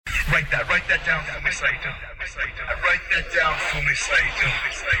Write that down for me, Saito. Write that down for me, Saito.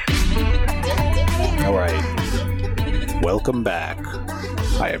 All right. Welcome back.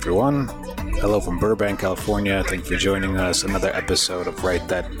 Hi, everyone. Hello from Burbank, California. Thank you for joining us. Another episode of Write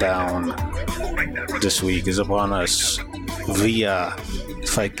That Down this week is upon us via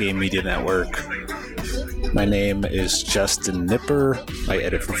Fight Game Media Network. My name is Justin Nipper. I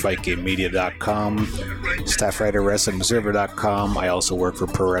edit for FightGameMedia.com, staff writer WrestlingObserver.com. I also work for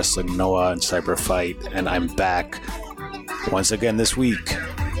Pro Wrestling Noah and CyberFight, and I'm back once again this week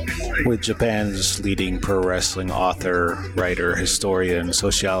with Japan's leading pro wrestling author, writer, historian,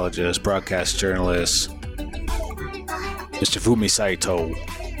 sociologist, broadcast journalist, Mr. Fumi Saito.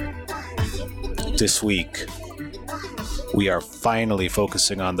 This week, we are finally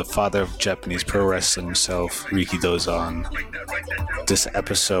focusing on the father of Japanese pro wrestling himself, Rikidozan. This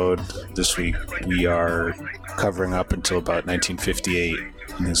episode, this week, we are covering up until about 1958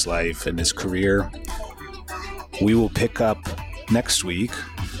 in his life and his career. We will pick up next week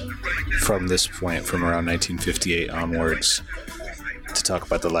from this point, from around 1958 onwards, to talk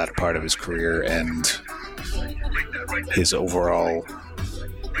about the latter part of his career and his overall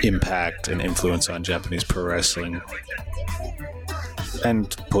impact and influence on Japanese pro wrestling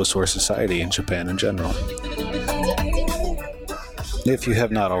and post-war society in Japan in general. If you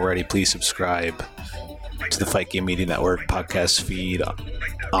have not already, please subscribe to the Fight Game Media Network podcast feed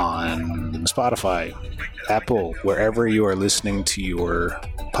on Spotify, Apple, wherever you are listening to your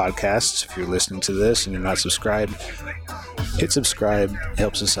podcasts. If you're listening to this and you're not subscribed, hit subscribe. It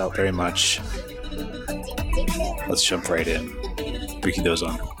helps us out very much. Let's jump right in.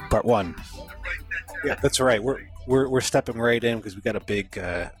 Rikidozan, part 1. Yeah, that's right. We're stepping right in because we got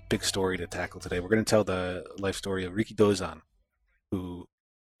a big story to tackle today. We're going to tell the life story of Rikidozan, who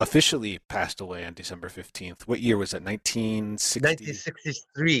officially passed away on December 15th. What year was that?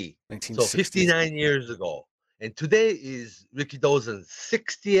 1963. So 59 years ago. And today is Rikidozan's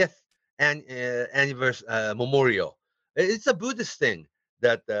 60th anniversary memorial. It's a Buddhist thing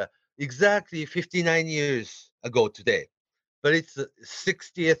that exactly 59 years ago today. But it's the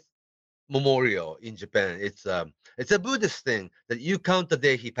 60th memorial in Japan. It's a Buddhist thing that you count the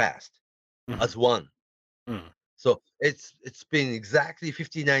day he passed as one. So it's been exactly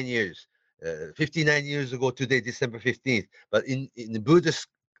 59 years. 59 years ago today, December 15th. But in the Buddhist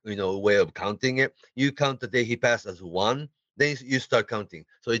way of counting it, you count the day he passed as one, then you start counting.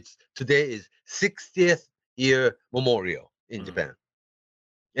 So today is 60th year memorial in Japan.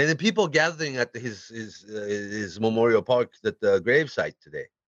 And then people gathering at his memorial park at the gravesite today.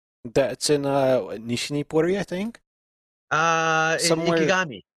 That's in Nishinipori, I think. Somewhere in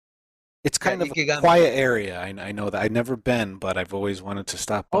Ikegami. It's kind of a quiet area. I know that. I've never been, but I've always wanted to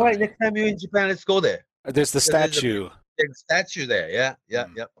stop by. All right, next time you're in Japan, let's go there. There's the statue. There's a statue there. Yeah.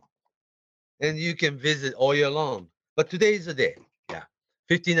 And you can visit all year long. But today is the day. Yeah.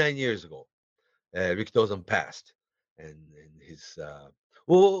 59 years ago, Rikidozan passed. And his...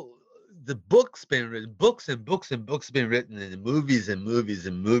 the books been written, books and books been written, and movies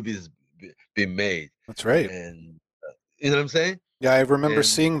been made. That's right. And you know what I'm saying? Yeah, I remember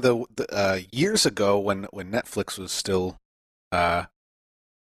seeing the years ago when Netflix was still, it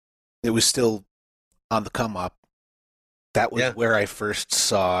was still on the come up. That was where I first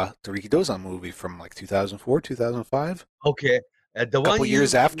saw the Rikidozan movie from like 2004, 2005. Okay, the a couple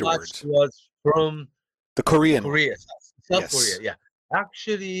years afterwards was from the Korea, South Korea. Yeah,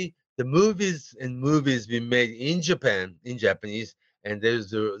 actually, the movies been made in Japan in Japanese. And there's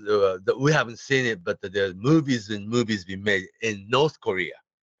the we haven't seen it, but there's movies been made in North Korea.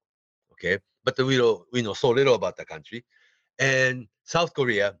 Okay, but we know so little about the country. And South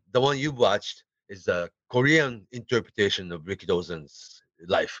Korea, the one you watched, is the Korean interpretation of Rikidozan's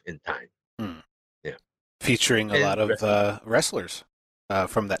life and time. Yeah, featuring a lot of wrestlers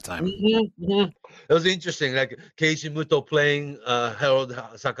from that time. It was interesting, like Keiji Muto playing Harold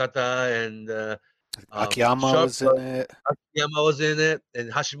Sakata and. Akiyama was in it. Akiyama was in it,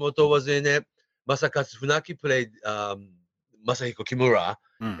 and Hashimoto was in it. Masakatsu Funaki played Masahiko Kimura.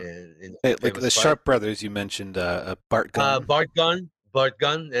 Like the Sharp brothers you mentioned, Bart Gunn. Bart Gunn,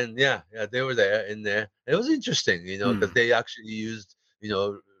 and yeah, they were there in there. It was interesting, because they actually used,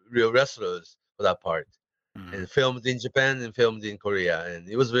 real wrestlers for that part. And filmed in Japan and filmed in Korea. And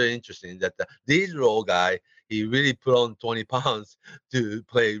it was very interesting that the lead role guy, he really put on 20 pounds to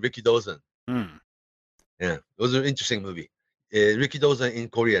play Rikidozan. Yeah, it was an interesting movie. Rikidozan in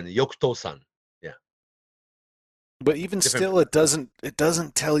Korean, Yokuto-san. Yeah. But even still, it doesn't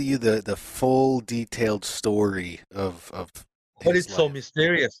tell you the full detailed story of. But it's so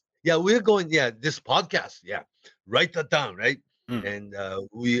mysterious. Yeah, we're going. Yeah, this podcast. Yeah, write that down. Right. and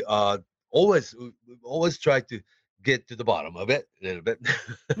we we've always try to get to the bottom of it a little bit.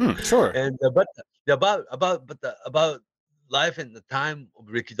 Sure. And but about life and the time of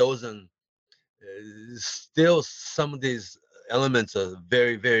Rikidozan, still some of these elements are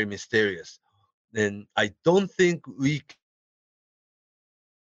very very mysterious, and I don't think we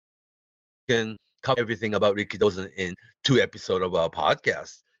can cover everything about Rikidozan in 2 episodes of our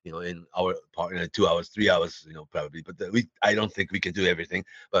podcast. In our part, 2 hours, 3 hours, probably. But I don't think we can do everything.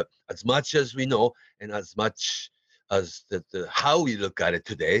 But as much as we know, and as much as how we look at it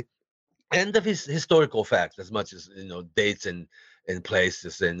today, and of his historical facts, as much as dates and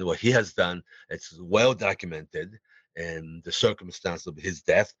places and what he has done, it's well documented, and the circumstance of his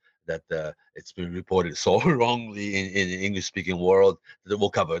death that it's been reported so wrongly in the English speaking world that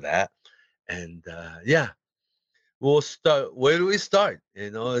we'll cover that. And yeah, we'll start. Where do we start?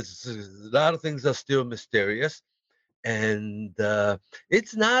 It's a lot of things are still mysterious, and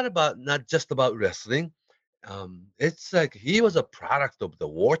it's not just about wrestling. It's like he was a product of the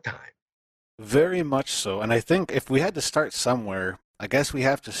wartime. Very much so. And I think if we had to start somewhere, I guess we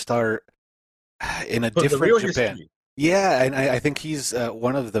have to start in a From the different real Japan. history. Yeah, and I think he's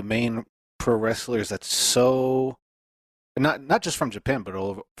one of the main pro wrestlers that's so not just from Japan, but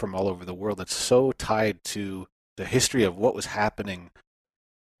from all over the world. That's so tied to the history of what was happening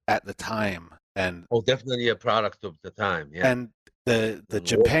at the time, and Oh, definitely a product of the time. Yeah. and the And war-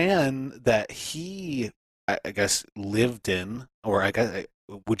 Japan that he, I guess, lived in, or I guess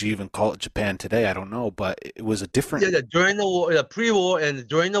would you even call it Japan today? I don't know, but it was a different. Yeah, during the war, the pre-war, and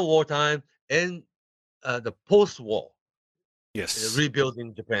during the wartime, and the post-war Yes,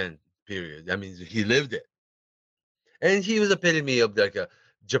 rebuilding Japan period. I mean, he lived it, and he was epitome of like a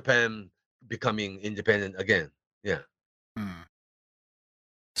Japan becoming independent again. Yeah, Hmm.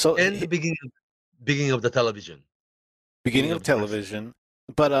 So and the beginning of the television, beginning beginning of of wrestling, television,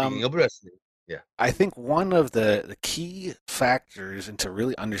 but beginning of wrestling. Yeah, I think one of the key factors into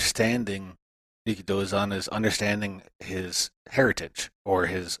really understanding Rikidozan is understanding his heritage or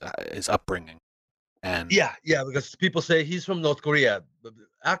his upbringing. And yeah. Because people say he's from North Korea, but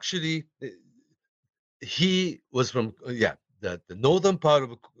actually, he was from the northern part of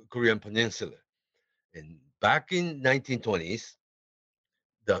the Korean Peninsula, and back in 1920s,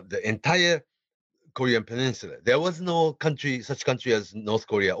 the entire Korean Peninsula, there was no such country as North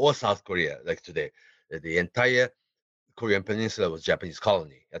Korea or South Korea like today. The entire Korean Peninsula was Japanese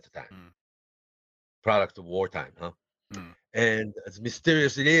colony at the time, Mm, product of wartime, huh? mm, And as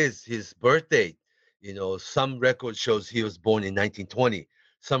mysterious it is, his birth date, some record shows he was born in 1920.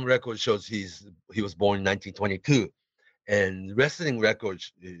 Some record shows he was born in 1922, and wrestling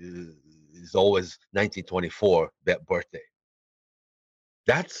records is always 1924 birthday.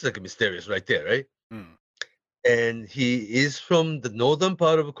 That's like mysterious right there, right? mm. And he is from the northern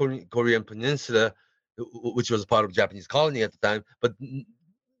part of the Korean Peninsula, which was part of Japanese colony at the time. But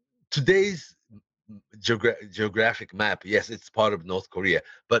today's geographic map, yes, it's part of North Korea,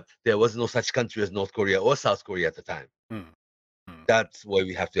 but there was no such country as North Korea or South Korea at the time. Mm, mm. That's what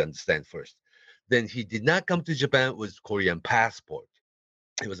we have to understand first. Then he did not come to Japan with Korean passport.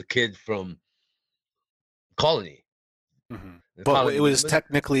 He was a kid from colony. Mhm. The But colony it was was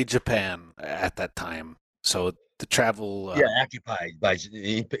technically Japan at that time, so the travel. occupied by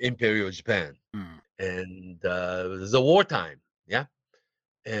Imperial Japan, Mm, and it was a wartime. Yeah,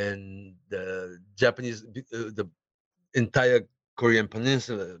 and the the entire Korean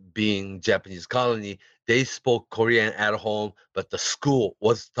Peninsula being Japanese colony, they spoke Korean at home, but the school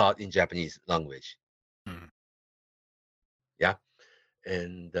was taught in Japanese language. mm. Yeah,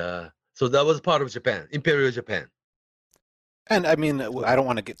 and so that was part of Japan, Imperial Japan. And I mean, So, I don't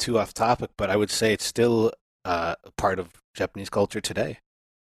want to get too off topic, but I would say it's still a part of Japanese culture today,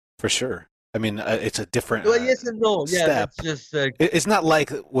 for sure. I mean, it's a different well, yes and no. Yeah, step. that's just like It's not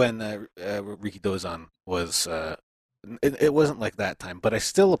like when Rikidozan was. It wasn't like that time, but it's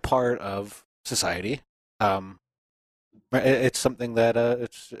still a part of society. It's something that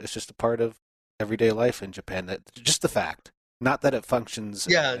it's just a part of everyday life in Japan. That just the fact, not that it functions.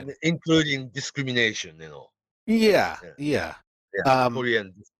 including discrimination, Yeah, Yeah, yeah. yeah,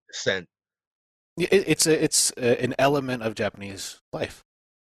 Korean descent. It's an element of Japanese life.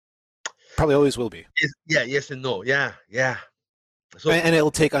 Probably always will be, Yes and no. Yeah. So and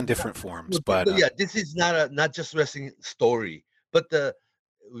it'll take on different forms. But yeah, this is not just wrestling story, but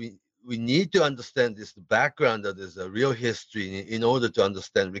we need to understand this the background that there's a real history in order to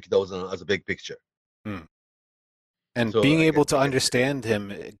understand Rikidozan as a big picture. mm. And So being I able to guess understand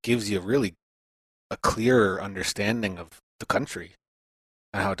him it gives you really a clearer understanding of the country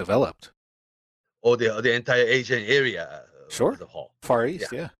and how it developed. or the entire Asian area Sure. as a whole. Far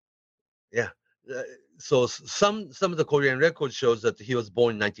East, yeah. Yeah. So some of the Korean record shows that he was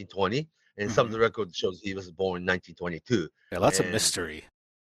born in 1920, and some of the record shows he was born in 1922. Yeah, lots of And- mystery.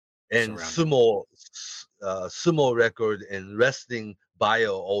 And surrounding sumo record and wrestling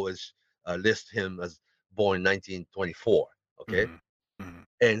bio always list him as born 1924. Okay,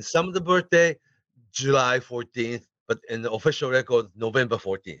 and some of the birthday July 14th, but in the official record November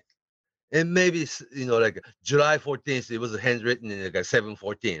 14th. And maybe like July 14th, it was handwritten in like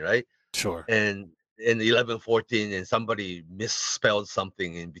 7/14, right? Sure. And in 11/14, and somebody misspelled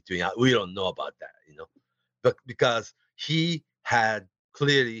something in between. We don't know about that, but because he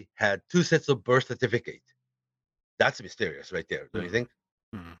clearly had two sets of birth certificate. That's mysterious right there, don't you think?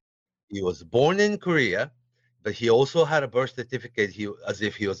 He was born in Korea, but he also had a birth certificate as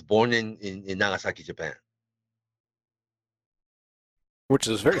if he was born in Nagasaki, Japan. Which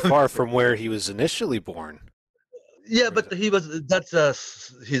is very far from where he was initially born. Yeah, but that's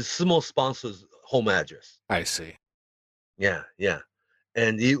his sumo sponsor's home address. I see. Yeah.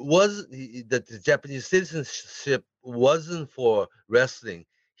 And that the Japanese citizenship wasn't for wrestling.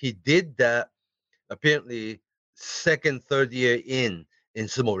 He did that apparently second, third year in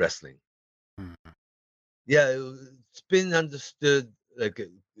sumo wrestling. Yeah, it's been understood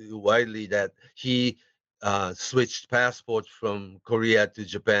widely that he switched passports from Korea to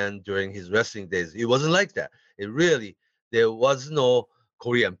Japan during his wrestling days. It wasn't like that. There was no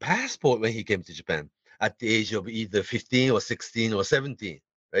Korean passport when he came to Japan at the age of either 15 or 16 or 17,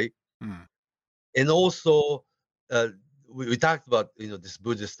 right? And also, we talked about this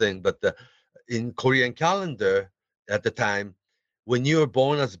Buddhist thing, but in Korean calendar at the time, when you were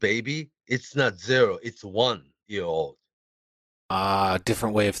born as a baby, it's not 0, it's 1 year old.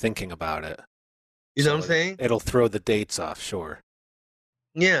 Different way of thinking about it. You know what I'm saying? It'll throw the dates off, sure.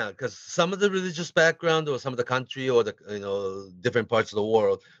 Yeah, because some of the religious background or some of the country or the different parts of the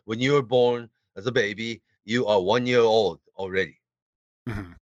world, when you were born as a baby, you are 1 year old already.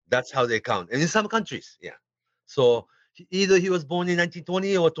 That's how they count. And in some countries, yeah. So either he was born in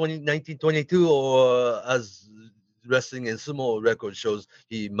 1920 or 1922, or as wrestling and sumo record shows,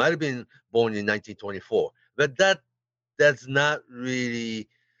 he might have been born in 1924. But that's not really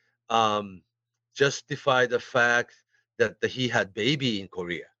justify the fact that he had baby in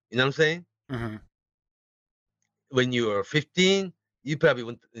Korea. You know what I'm saying? When you were 15, you probably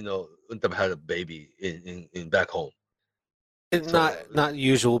wouldn't have had a baby in back home. It's not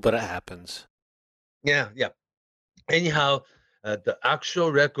usual, but it happens. Yeah. Anyhow, the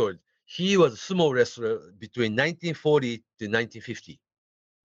actual record, he was a sumo wrestler between 1940 to 1950.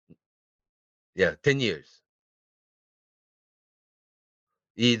 Yeah, 10 years.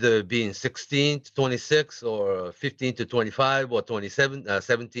 Either being 16 to 26 or 15 to 25 or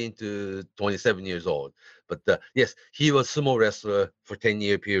 17 to 27 years old. But yes, he was sumo wrestler for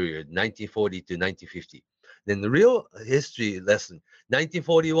 10-year period, 1940 to 1950. Then the real history lesson,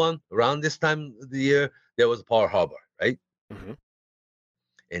 1941, around this time of the year, there was Pearl Harbor, right? In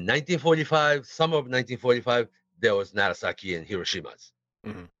 1945, summer of 1945, there was Nagasaki and Hiroshima's.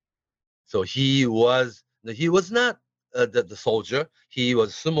 So he was not the soldier. He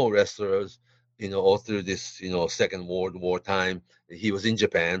was sumo wrestlers, all through this, Second World War time. He was in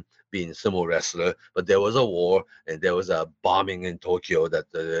Japan being a sumo wrestler, but there was a war and there was a bombing in Tokyo that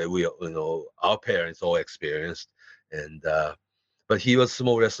our parents all experienced. And but he was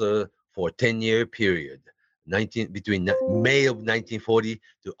sumo wrestler for a 10-year period, between May of 1940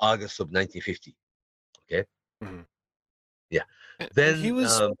 to August of 1950. Okay. Yeah. Then he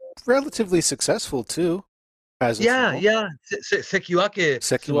was relatively successful too. Sekiwake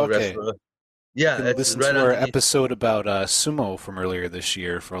sumo wrestler. Yeah, you can listen to our episode about sumo from earlier this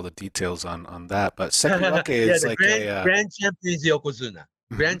year for all the details on that. But Sekiwake is like grand champion is Yokozuna.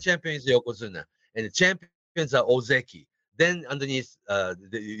 Grand champion is Yokozuna, and the champions are Ozeki. Then underneath,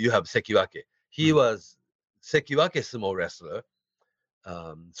 you have Sekiwake. He was Sekiwake sumo wrestler,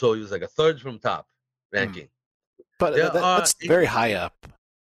 so he was like a third from top ranking. But that's very high up.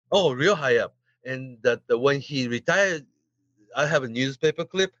 Oh, real high up. And that when he retired, I have a newspaper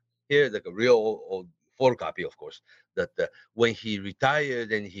clip here, like a real old photocopy, of course, that when he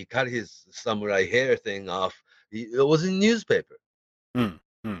retired and he cut his samurai hair thing off, it was in newspaper.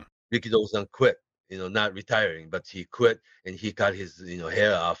 Rikido-san quit, not retiring, but he quit and he cut his,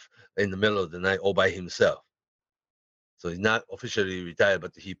 hair off in the middle of the night all by himself. So he's not officially retired,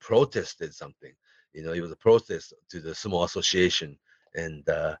 but he protested something. It was a protest to the Sumo Association. And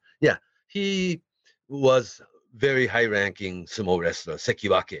he was very high-ranking sumo wrestler,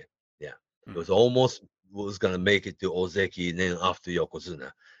 Sekiwake. Yeah, it was almost was gonna make it to Ozeki and then after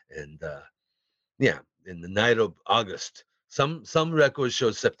Yokozuna. And in the night of August Some records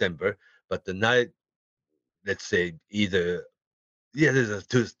show September, but the night, let's say either, there's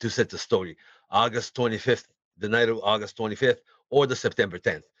two sets of story. August 25th, the night of August 25th, or the September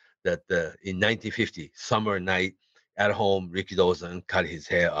 10th. That in 1950, summer night at home, Rikidozan cut his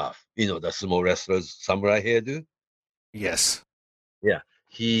hair off. You know the sumo wrestlers' samurai hairdo. Yes. Yeah,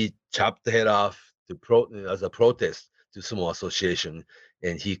 he chopped the head off as a protest to Sumo Association,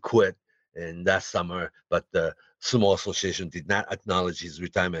 and he quit in that summer. But the Sumo Association did not acknowledge his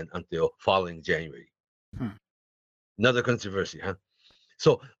retirement until following January. Hmm. Another controversy, huh?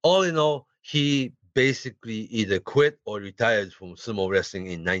 So all in all, he basically either quit or retired from sumo wrestling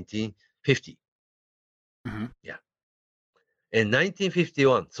in 1950. Mhm. Yeah. In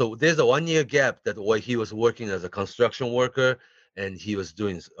 1951, so there's a 1 year gap that where he was working as a construction worker and he was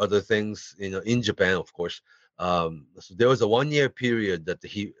doing other things, in Japan, of course. So there was a 1 year period that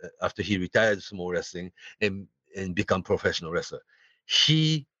he after he retired sumo wrestling and become professional wrestler.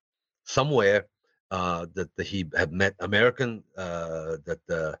 He somewhere that he had met American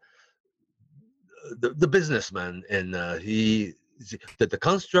the businessman, and that the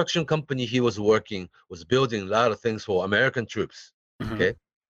construction company he was working was building a lot of things for American troops. Mhm. Okay,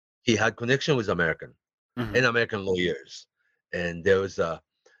 he had connection with American Mhm. and American lawyers, and there was a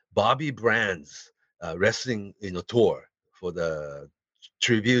Bobby Brands wrestling tour for the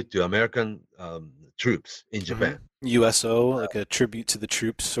tribute to American troops in Japan. USO, like a tribute to the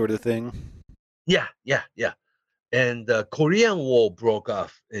troops sort of thing. Yeah, yeah, yeah. And the Korean War broke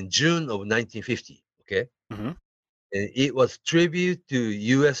off in June of 1950. Okay. Mhm. And it was tribute to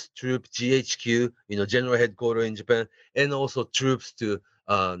U.S. troop GHQ, general headquarters in Japan, and also troops to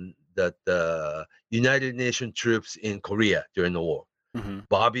the United Nations troops in Korea during the war. Mhm.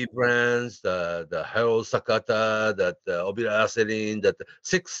 Bobby Brands, the Harold Sakata, that Obira Aserin, that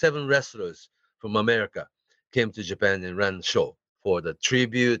 6-7 wrestlers from America came to Japan and ran the show for the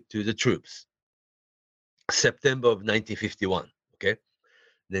tribute to the troops. September of 1951. Okay,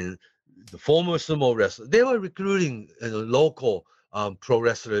 then the former sumo wrestler, they were recruiting local pro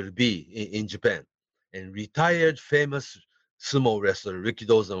wrestler to be in Japan, and retired famous sumo wrestler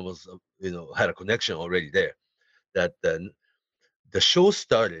Rikidozan was had a connection already there. That the show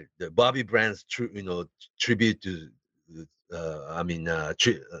started, the Bobby Brands tribute to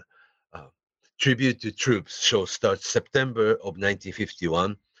tribute to troops show starts September of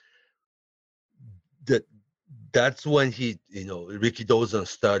 1951. That that's when Rikidozan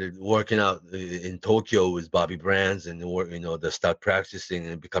started working out in Tokyo with Bobby Brands, and they start practicing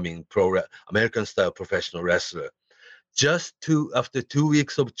and becoming American style professional wrestler. After 2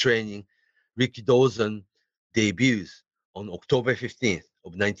 weeks of training, Rikidozan debuts on October 15th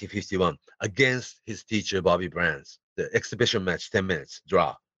of 1951 against his teacher Bobby Brands. The exhibition match, 10 minutes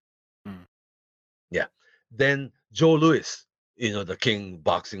draw. Mm. Yeah. Then Joe Louis, the king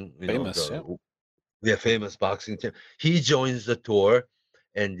boxing, Famous, yeah. the famous boxing team. He joins the tour,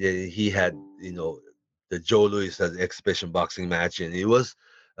 and he had, the Joe Louis has exhibition boxing match, and it was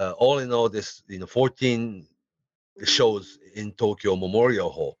all in all this, 14 shows in Tokyo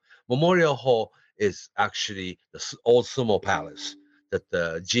Memorial Hall. Memorial Hall is actually the old sumo palace that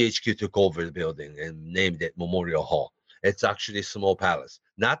the GHQ took over the building and named it Memorial Hall. It's actually Sumo Palace,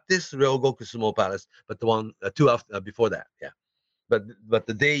 not this Ryogoku Sumo Palace, but the one two after before that. Yeah, but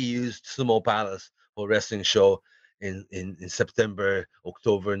they used Sumo Palace for wrestling show in September,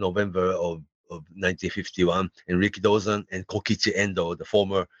 October, November of 1951. And Rikidozan and Kokichi Endo, the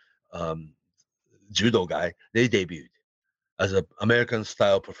former um, judo guy, they debuted as an American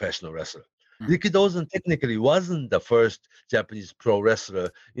style professional wrestler. Mm. Rikidozan technically wasn't the first Japanese pro wrestler.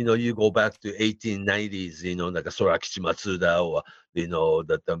 You go back to 1890s, like a Sorakichi Matsuda, or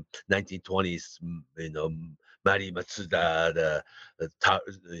the 1920s, Mari Matsuda,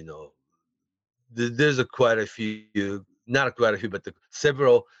 there's quite a few, not quite a few, but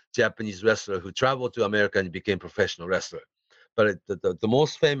several Japanese wrestlers who traveled to America and became professional wrestler. But the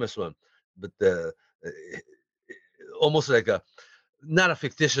most famous one, but almost like a, not a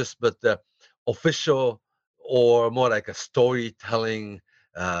fictitious, but official, or more like a storytelling,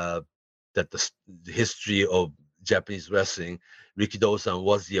 that the history of Japanese wrestling, Rikidozan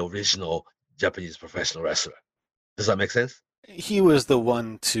was the original Japanese professional wrestler. Does that make sense? He was the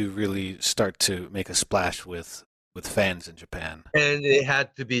one to really start to make a splash with fans in Japan. And it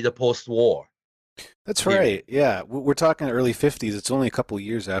had to be the post-war. That's period. right. Yeah, we're talking early 50s. It's only a couple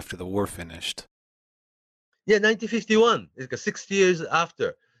years after the war finished. Yeah, 1951. It's like 60 years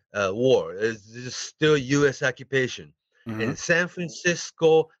after war. It's still U.S. occupation. Mhm. And San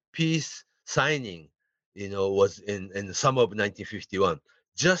Francisco peace signing, was in the summer of 1951.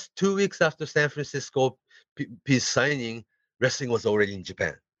 Just 2 weeks after San Francisco peace signing, wrestling was already in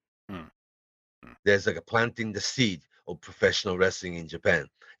Japan. Hmm. There's like a planting the seed of professional wrestling in Japan.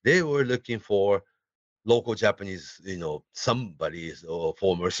 They were looking for local Japanese, somebody or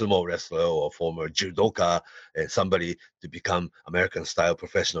former sumo wrestler or former judoka and somebody to become American style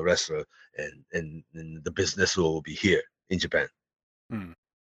professional wrestler, and the business will be here in Japan. Hmm.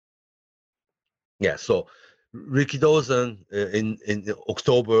 Yeah, so Rikidozan in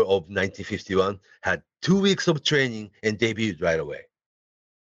October of 1951 had 2 weeks of training and debuted right away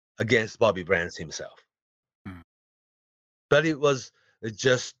against Bobby Brands himself. Hmm. But it was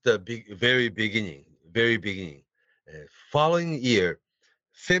just the very beginning, very beginning. Following year,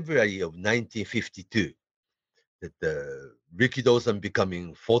 February of 1952, that Ricky Dawson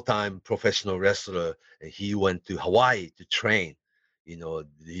becoming full-time professional wrestler, and he went to Hawaii to train.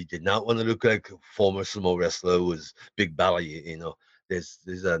 He did not want to look like a former sumo wrestler who was big belly.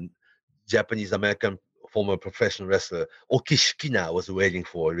 There's a Japanese American former professional wrestler, Oki Shikina, was waiting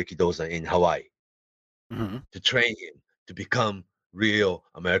for Ricky Dawson in Hawaii Mm-hmm. to train him to become real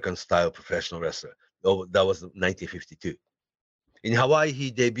American style professional wrestler. Oh, that was 1952. In Hawaii,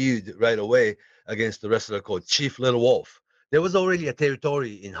 he debuted right away against a wrestler called Chief Little Wolf. There was already a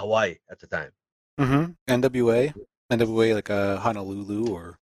territory in Hawaii at the time. Mm-hmm. NWA like Honolulu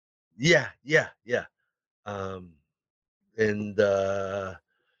or. Yeah. Um, and the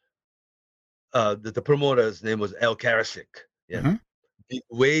promoter's name was El Karasik. Yeah.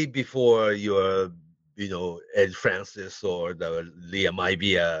 Mm-hmm. Way before your, Ed Francis or the Leah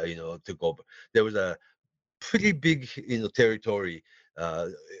Maibia, took over. There was a pretty big, territory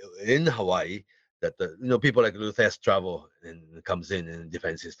in Hawaii that people like Luthes travel and comes in and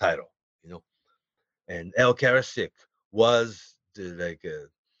defends his title. And El Karasik was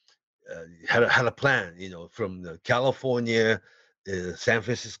had a plan, from the California, San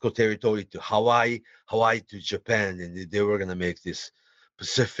Francisco territory to Hawaii to Japan, and they were going to make this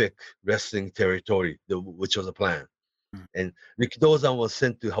Pacific wrestling territory, which was a plan. Mm. And Rikidozan was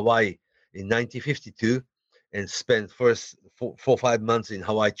sent to Hawaii in 1952 and spent first 5 months in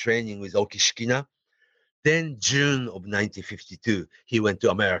Hawaii training with Oki Shikina. Then June of 1952, he went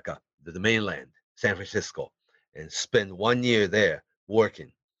to America, the mainland, San Francisco, and spent 1 year there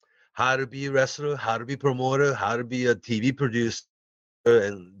working. How to be a wrestler, how to be a promoter, how to be a TV producer,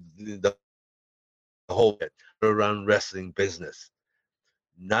 and the whole bit, how to run wrestling business.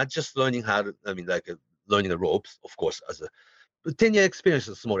 Not just learning how to, learning the ropes, of course, as a 10-year experience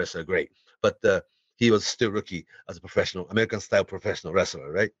as a small wrestler, great. But he was still rookie as a professional, American style professional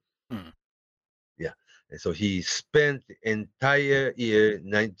wrestler, right? Mm. Yeah. And so he spent the entire year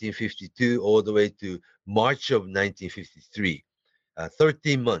 1952 all the way to March of 1953,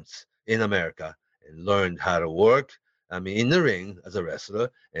 13 months in America, and learned how to work, in the ring as a wrestler,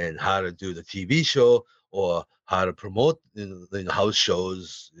 and how to do the TV show or how to promote house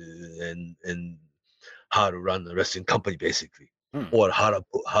shows, and how to run the wrestling company, basically, Mm. or how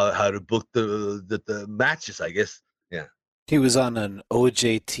to book the matches, I guess. Yeah. He was on an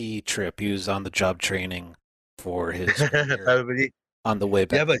OJT trip. He was on the job training for his career Probably. on the way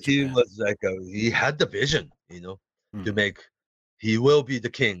back Yeah, to but he Japan. was he had the vision, to Mm. make, he will be the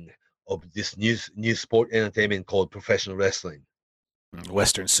king of this new sport entertainment called professional wrestling.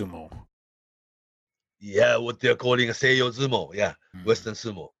 Western sumo. Yeah, what they're calling a Seiyo Zumo. Yeah, Mm. Western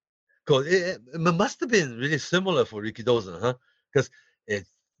sumo. Because it must have been really similar for Rikidozan, huh? Because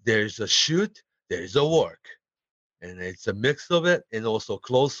there's a shoot, there's a work, and it's a mix of it, and also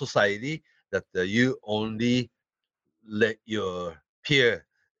closed society that you only let your peer,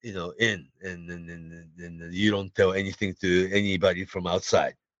 in, and you don't tell anything to anybody from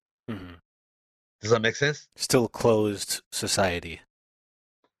outside. Mm. Does that make sense? Still closed society.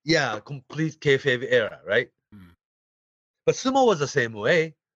 Yeah, complete kayfabe era, right? Mm. But sumo was the same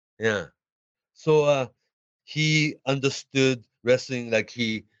way. Yeah. So he understood wrestling like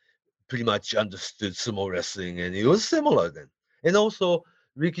he pretty much understood sumo wrestling, and it was similar then. And also,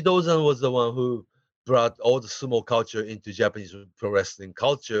 Rikidozan was the one who brought all the sumo culture into Japanese pro wrestling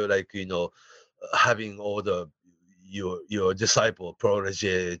culture, like having all the your disciple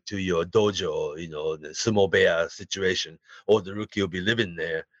protege to your dojo, the sumo bear situation. All the rookie will be living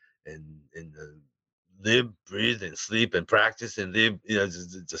there and live, breathe, and sleep and practice and live.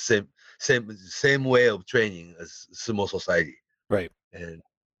 It's the same way of training as sumo society. Right. And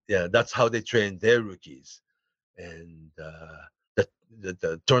yeah, that's how they train their rookies. And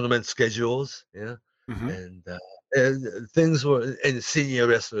the tournament schedules, yeah, Mm-hmm. and things were, and senior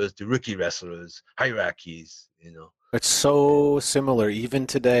wrestlers to rookie wrestlers, hierarchies, It's so similar. Even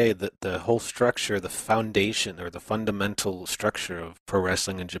today, the whole structure, the foundation or the fundamental structure of pro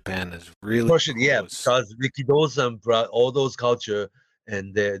wrestling in Japan is really Unfortunately, yeah, close. because Rikidozan brought all those culture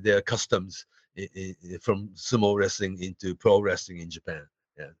and their customs from sumo wrestling into pro wrestling in Japan.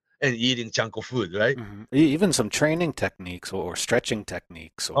 Yeah, and eating chanko food, right? Even some training techniques or stretching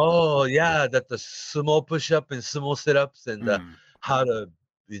techniques or Oh yeah, that the sumo push up and sumo sit ups and mm, how to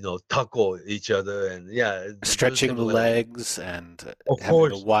tackle each other and yeah, very stretching the similar. legs and having the Of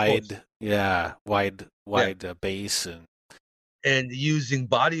course, wide, yeah, wide, yeah, wide base and and using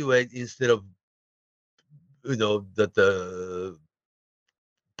body weight instead of the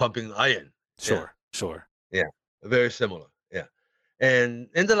pumping iron. Yeah, sure, sure. yeah, very similar. Yeah, and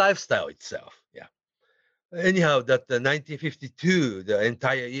the lifestyle itself. Yeah. Anyhow, that the 1952, the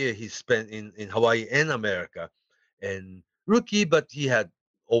entire year he spent in Hawaii and America, and rookie, but he had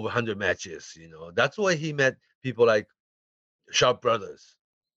over 100 matches. That's why he met people like Sharp Brothers,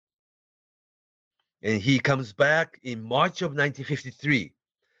 and he comes back in March of 1953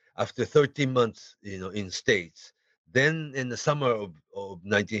 after 13 months, in States. Then in the summer of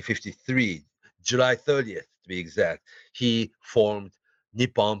 1953, July 30th to be exact, he formed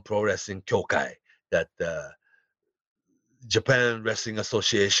Nippon Pro Wrestling Kyokai, that Japan Wrestling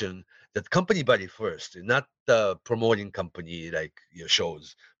Association, that company body first, not the promoting company like your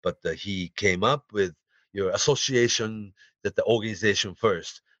shows, but he came up with your association, that the organization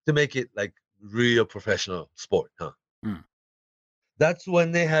first, to make it like real professional sport, huh? Mm. That's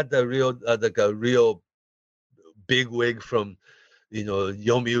when they had the real, like a real big wig from,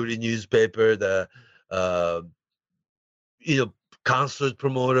 Yomiuri newspaper, the, uh, you know, concert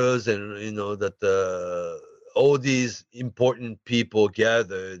promoters, and that all these important people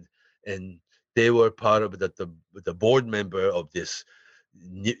gathered, and they were part of the board member of this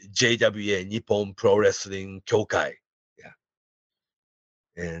JWA, Nippon Pro Wrestling Kyokai. Yeah,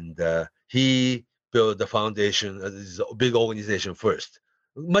 and he built the foundation of this big organization first,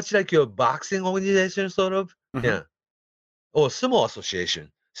 much like your boxing organization, sort of. hmm Yeah, or sumo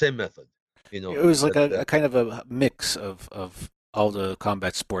association, same method. It was like That a kind of a mix of all the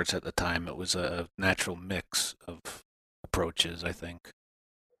combat sports at the time. It was a natural mix of approaches, I think.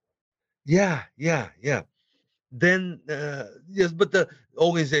 yeah, yeah, yeah. Then yes, but the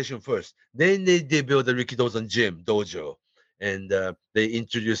organization first. Then they built the Rikidozan gym dojo, and they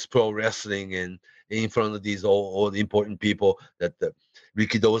introduced pro wrestling and in front of these all the important people, that the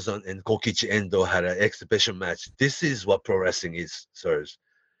Rikidozan and Kokichi Endo had an exhibition match. This is what pro wrestling is, sirs.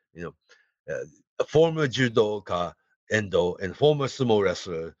 You know, a former judoka Endo and former sumo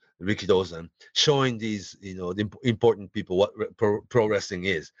wrestler Rikidozan, showing these, the important people what pro wrestling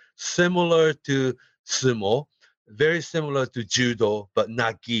is. Similar to sumo, very similar to judo, but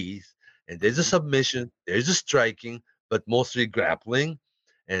not gis. And there's a hmm submission, there's a striking, but mostly grappling,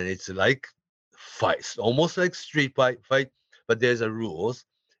 and it's like fights, almost like street fight, but there's a rules.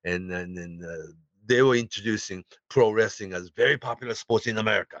 And then they were introducing pro wrestling as very popular sports in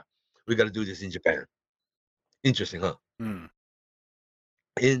America. We got to do this in Japan. Interesting, huh? Mm.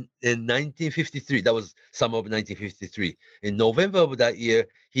 In 1953, that was summer of 1953. In November of that year,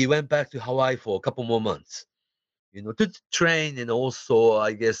 he went back to Hawaii for a couple more months, to train, and also,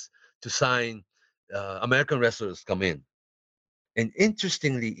 I guess, to sign American wrestlers come in. And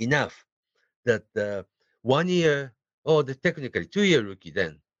interestingly enough, that 1 year, oh, the technically 2 year rookie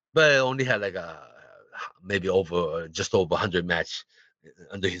then, but only had like a maybe just over 100 match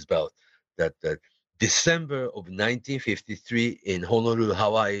under his belt. That December of 1953 in Honolulu,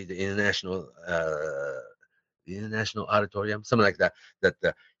 Hawaii, the International Auditorium, something like that.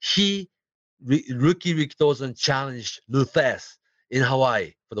 That rookie Rick Dawson challenged Luthes in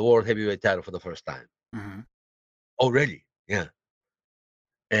Hawaii for the world heavyweight title for the first time hmm already. Yeah,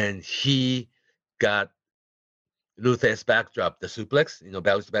 and he got Luther's backdrop, the suplex,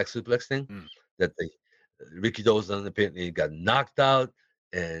 balance back suplex thing, Mm. that Ricky Dawson apparently got knocked out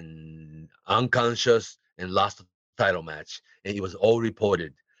and unconscious and lost the title match, and it was all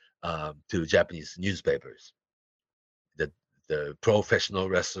reported to Japanese newspapers. That the professional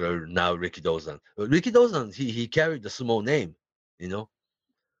wrestler, now Ricky Dawson. Ricky Dawson, he carried the sumo name, you know.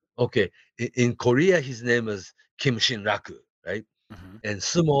 Okay, in Korea his name is Kim Shinraku, right? hmm And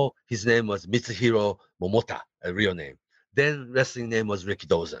sumo, his name was Mitsuhiro Momota, a real name. Then wrestling name was Ricky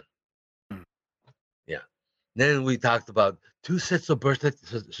Dozan. Mm. Yeah. Then we talked about two sets of birth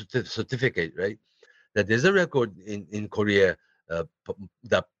certificate, right? That there's a record in Korea,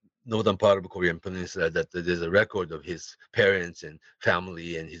 the northern part of Korean peninsula, that there's a record of his parents and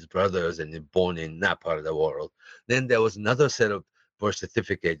family and his brothers, and born in that part of the world. Then there was another set of birth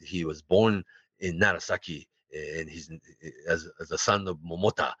certificate. He was born in Nagasaki and he's as a son of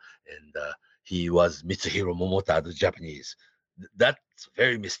Momota, and he was Mitsuhiro Momota, the Japanese. That's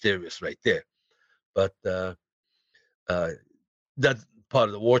very mysterious right there. But that's part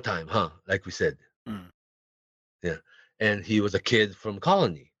of the wartime, huh? Like we said, Mm. yeah. And he was a kid from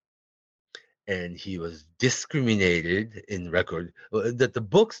colony, and he was discriminated in record. That the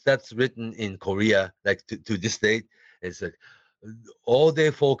books that's written in Korea, like to this date, is like all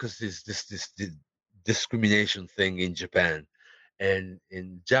their focus is this discrimination thing in Japan. And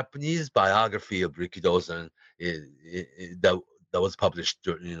in Japanese biography of Rikidozan, that was published,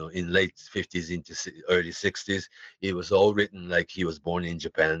 in late 50s into early 60s, it was all written like he was born in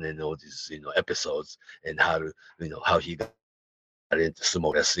Japan, and all these episodes, and how he got into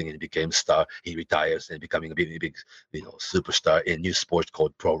sumo wrestling and became star. He retires and becoming a big superstar in new sport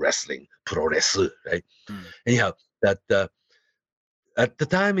called pro wrestling, pro-resu, right? Mm. Anyhow, that at the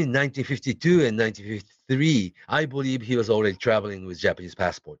time in 1952 and 1953, I believe he was already traveling with Japanese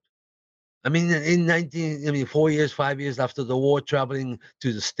passport. I mean, 4 years, 5 years after the war, traveling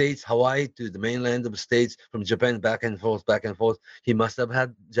to the States, Hawaii, to the mainland of the States, from Japan, back and forth. He must have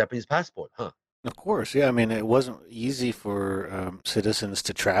had Japanese passport, huh? Of course, yeah. I mean, it wasn't easy for citizens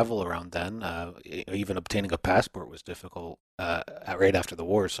to travel around then. Even obtaining a passport was difficult right after the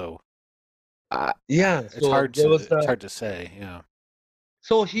war. So Yeah. it's So there was. it's hard to say. Yeah.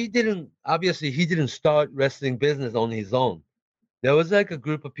 So he didn't start wrestling business on his own. There was like a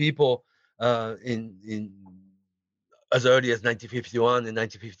group of people in as early as 1951 and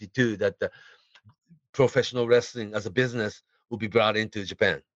 1952 that the professional wrestling as a business would be brought into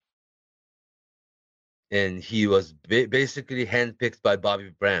Japan. And he was basically handpicked by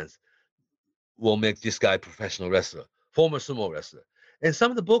Bobby Brands. Will make this guy professional wrestler, former sumo wrestler. And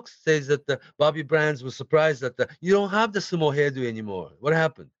some of the books says that Bobby Brands was surprised that you don't have the sumo hairdo anymore. What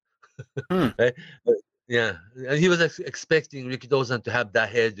happened? Hmm. Right? Yeah, and he was expecting Rikidozan to have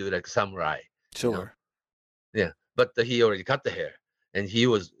that hairdo like samurai. Sure. Yeah, but he already cut the hair, and he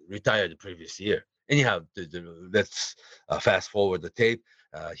was retired the previous year. Anyhow, let's fast forward the tape.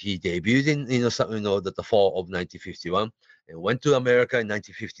 He debuted in the fall of 1951, and went to America in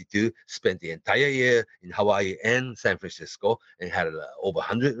 1952. Spent the entire year in Hawaii and San Francisco, and had over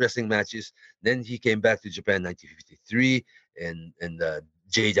 100 wrestling matches. Then he came back to Japan in 1953, and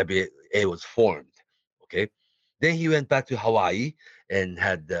JWA was formed. Okay, then he went back to Hawaii and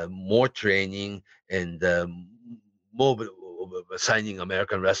had more training and more signing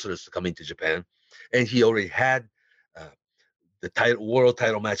American wrestlers to come into Japan. And he already had uh, the world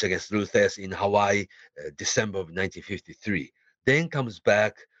title match against Ruthes in Hawaii, December of 1953. Then comes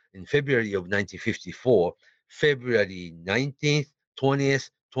back in February of 1954, February 19th, 20th,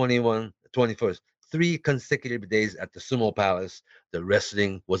 21, 21st. 3 consecutive days at the Sumo Palace, the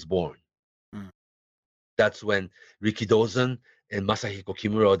wrestling was born. Mm. That's when Rikidozan and Masahiko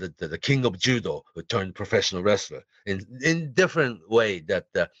Kimura, the king of judo, who turned professional wrestler in different way. That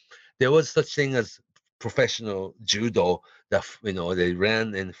there was such thing as professional judo that they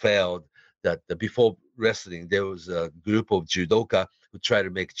ran and failed. That before wrestling, there was a group of judoka who tried to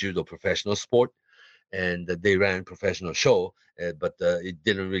make judo professional sport, and they ran professional show, but it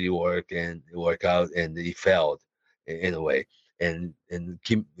didn't really work out, and it failed in a way. And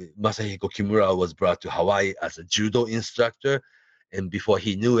Masahiko Kimura was brought to Hawaii as a judo instructor, and before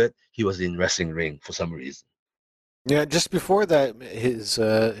he knew it, he was in wrestling ring for some reason. Yeah. Just before that, his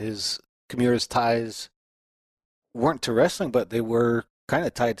Kimura's ties weren't to wrestling, but they were kind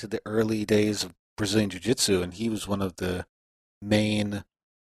of tied to the early days of Brazilian Jiu-Jitsu, and he was one of the main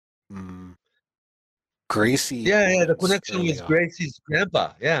Gracie. Yeah, the connection early with on. Gracie's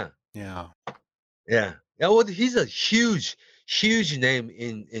grandpa. Yeah. Yeah. Well, he's a huge name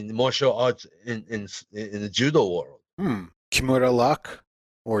in martial arts in the judo world. Kimura lock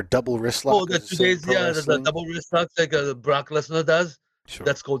or double wrist lock. The today's the double wrist lock like Brock Lesnar does. Sure.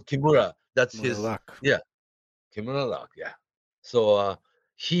 That's called Kimura. That's Kimura his lock. Yeah, Kimura lock. Yeah. So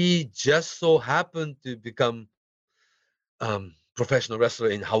he just so happened to become professional wrestler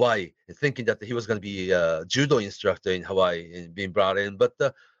in Hawaii, and thinking that he was going to be a judo instructor in Hawaii and being brought in, but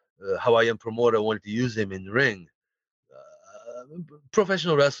the Hawaiian promoter wanted to use him in the ring.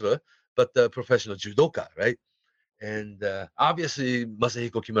 Professional wrestler, but professional judoka, right? And obviously,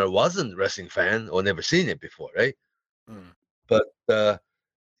 Masahiko Kimura wasn't a wrestling fan or never seen it before, right? Mm. But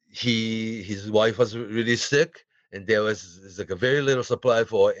his wife was really sick, and there was like a very little supply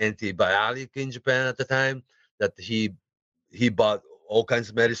for antibiotic in Japan at the time. That he bought all kinds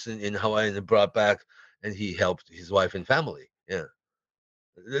of medicine in Hawaii and brought back, and he helped his wife and family. Yeah.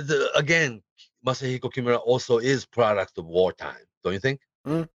 Again, Masahiko Kimura also is product of wartime, don't you think?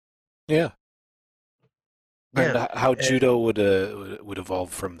 Yeah. And Yeah, how and judo would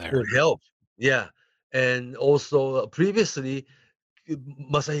evolve from there. would help. Yeah, and also previously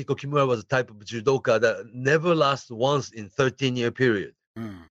Masahiko Kimura was a type of judoka that never lasts once in 13-year period.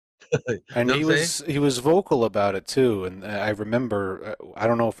 Mm. You And know what I'm saying? he was vocal about it too. And I remember, I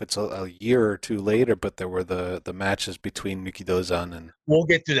don't know if it's a year or two later, but there were the matches between Rikidozan and. We'll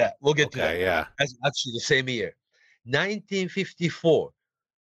get to that. We'll get to that. Okay, yeah. That's actually the same year. 1954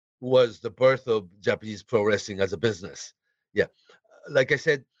 was the birth of Japanese pro wrestling as a business. Yeah, like I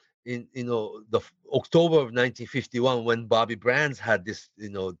said, in the October of 1951, when Bobby Brands had this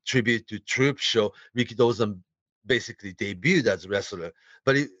tribute to Troop show, Rikidozan basically debuted as a wrestler.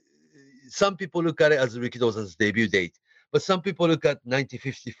 But some people look at it as Rikidozan's debut date. But some people look at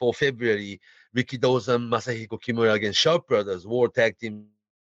 1954 February, Rikidozan Masahiko Kimura against Sharp Brothers World Tag Team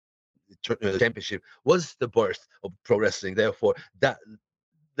Championship was the birth of pro wrestling. Therefore, that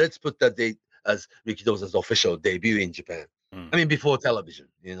let's put that date as Rikidozan's official debut in Japan. Mm. I mean, before television,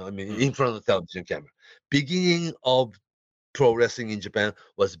 in front of the television camera. Beginning of pro wrestling in Japan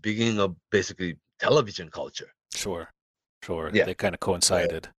was beginning of basically television culture. Sure. Yeah. They kind of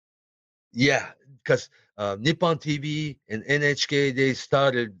coincided. Yeah, because Nippon TV and NHK, they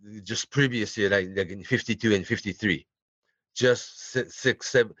started just previous year, like in 52 and 53, just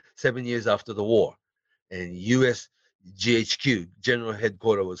 7 years after the war. And US GHQ, General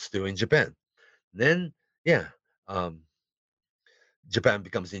Headquarters, was still in Japan. Then, yeah, Japan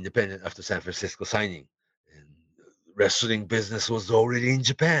becomes independent after San Francisco signing. And wrestling business was already in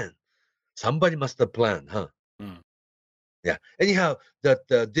Japan. Somebody must have planned, huh? Mm. Yeah. Anyhow, that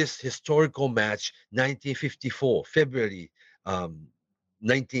this historical match, 1954, February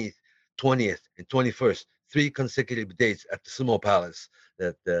 19th, 20th, and 21st, 3 consecutive dates at the Sumo Palace,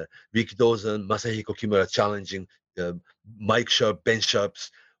 that Rikidozan, Masahiko Kimura challenging Mike Sharp, Ben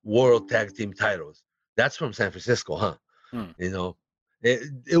Sharp's World Tag Team titles. That's from San Francisco, huh? Mm.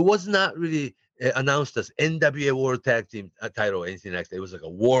 It was not really announced as NWA World Tag Team title or anything like that. It was like a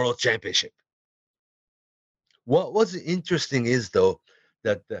World Championship. What was interesting is though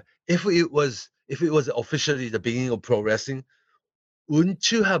that if it was officially the beginning of pro wrestling,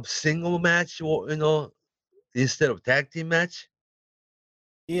 wouldn't you have single match or instead of tag team match?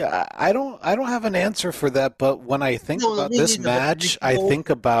 Yeah, I don't have an answer for that, but when I think No, about me this neither. But match,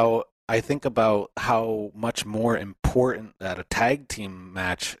 I think about how much more important that a tag team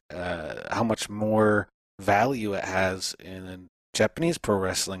match, how much more value it has in a Japanese pro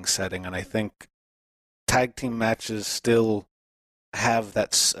wrestling setting, and I think tag team matches still have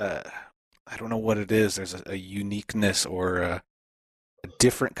that. I don't know what it is. There's a uniqueness or a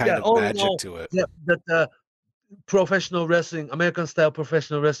different kind of magic to it. Yeah, that professional wrestling, American style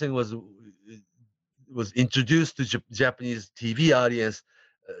professional wrestling was introduced to Japanese TV audience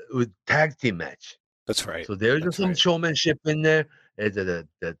with tag team match. That's right. So there's That's some right. showmanship in there,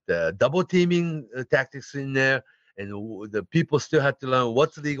 the double teaming tactics in there, and the people still had to learn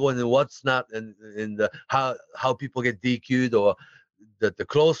what's legal and what's not, and how people get DQ'd, or the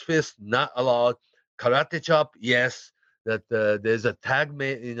closed fist not allowed, karate chop yes, that there's a tag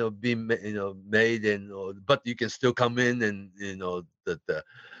made, being made, and but you can still come in and that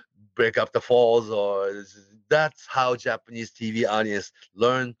break up the falls, or that's how Japanese TV audience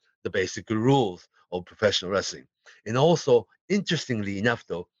learn the basic rules of professional wrestling. And also, interestingly enough,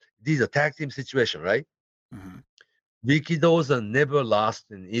 though, these are tag team situation, right? Mm-hmm. Rikidozan never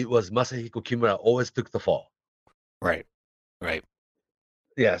lost, and it was Masahiko Kimura always took the fall. Right.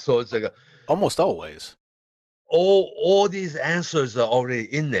 Yeah, so it's like almost always. All these answers are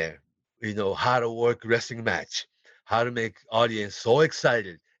already in there. How to work wrestling match, how to make audience so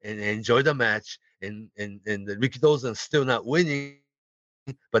excited and enjoy the match, and the Rikidozan still not winning,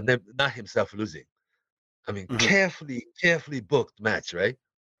 but not himself losing. I mean, carefully booked match, right?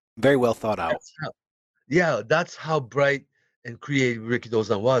 Very well thought out. That's how bright and creative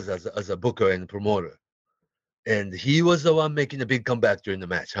Rikidozan was as a booker and promoter. And he was the one making a big comeback during the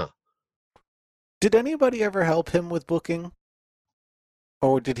match, huh? Did anybody ever help him with booking?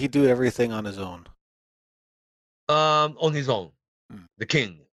 Or did he do everything on his own? On his own. The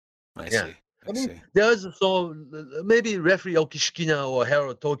king. I see. I mean, there's so maybe referee Okishikina or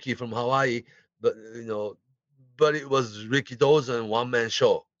Harold Toki from Hawaii, but but it was Rikidozan one-man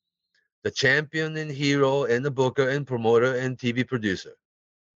show. The champion and hero and the booker and promoter and TV producer.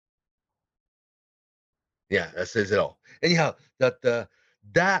 Yeah, that says it all. Anyhow,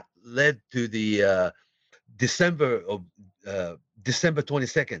 that led to the December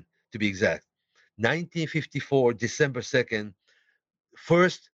 22nd, to be exact, 1954, December 2nd,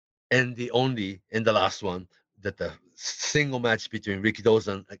 first and the only and the last one, that the single match between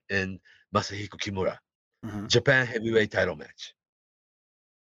Rikidozan and Masahiko Kimura. Mhm. Japan heavyweight title match.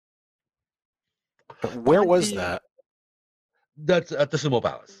 Where was that? That's at the Sumo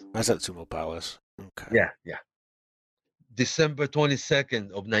Palace. That's at Sumo Palace. Okay. Yeah. December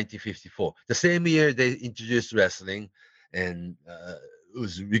 22nd of 1954. The same year they introduced wrestling, and it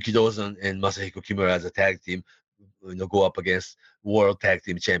was Rikidozan and Masahiko Kimura as a tag team, go up against world tag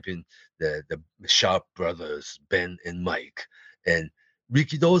team champion, the Sharp brothers, Ben and Mike. And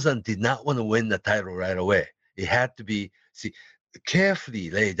Rikidozan did not want to win the title right away. It had to be carefully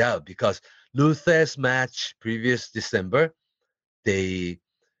laid out because Luther's match previous December, they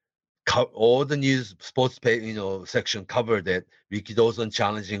all the news sports section covered that Rikidozan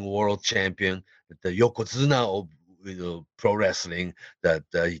challenging world champion, the Yokozuna of pro wrestling, that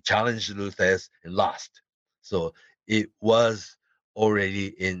he challenged Luthez and lost. So it was already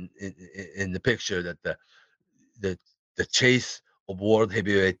in the picture that the chase of world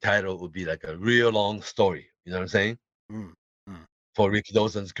heavyweight title would be like a real long story. You know what I'm saying? Mm, mm. For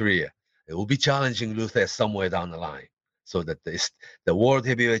Rikidozan's career, it will be challenging Luthez somewhere down the line. So that the world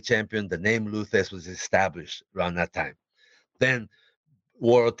heavyweight champion, the name Luthez was established around that time. Then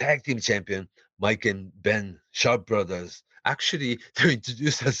world tag team champion, Mike and Ben Sharp brothers. Actually, they're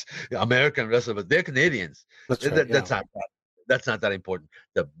introduced as American wrestlers, but they're Canadians. That's right. Yeah. That's not that important.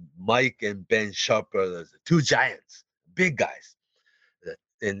 The Mike and Ben Sharp brothers, two giants, big guys,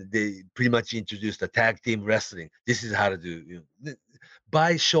 and they pretty much introduced the tag team wrestling. This is how to do.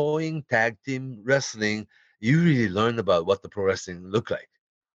 By showing tag team wrestling, you really learn about what the pro wrestling looked like.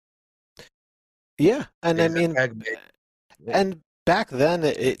 Yeah, and I mean, and back then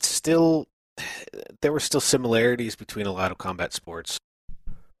it's still there were still similarities between a lot of combat sports.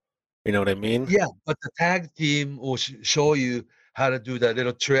 You know what I mean? Yeah, but the tag team will show you how to do the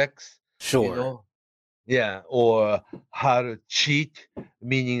little tricks. Sure. Yeah, or how to cheat,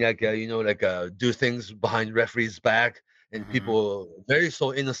 meaning like do things behind referee's back, and people very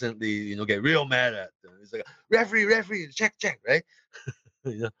so innocently get real mad at them. It's like referee, check, right?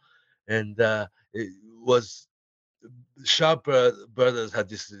 And it was Sharp brothers had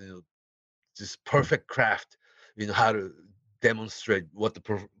this this perfect craft, how to demonstrate what the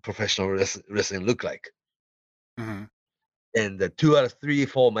professional wrestling looked like. And the 2 out of 3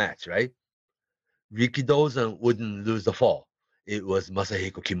 fall match, right? Rikidozan wouldn't lose the fall. It was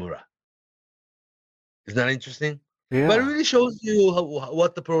Masahiko Kimura. Isn't that interesting? Yeah. But it really shows you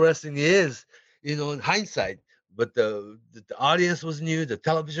what the pro wrestling is, in hindsight. But the audience was new, the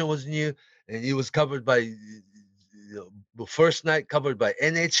television was new, and it was covered by the first night covered by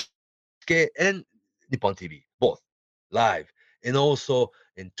NHK and Nippon TV, both live, and also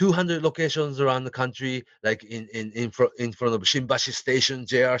in 200 locations around the country, like in front of Shimbashi Station,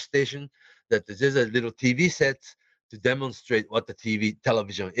 JR Station. That there's a little TV set to demonstrate what the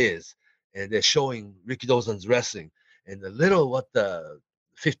television is, and they're showing Rikidozan's wrestling, and the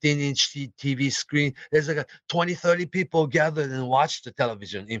 15-inch TV screen. There's like 20, 30 people gathered and watch the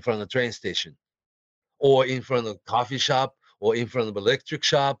television in front of the train station, or in front of a coffee shop, or in front of an electric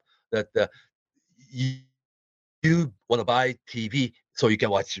shop. That you want to buy TV so you can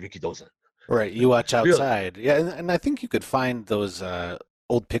watch Rikidozan. Right, you watch outside. Really? Yeah, and I think you could find those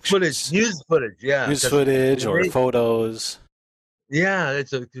old pictures. News footage, yeah. News footage or photos. Yeah,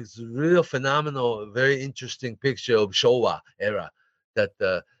 it's a real phenomenal, very interesting picture of Showa era. That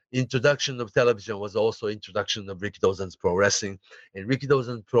the introduction of television was also introduction of Rikidozan's pro wrestling, and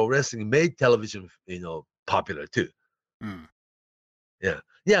Rikidozan's pro wrestling made television, popular too.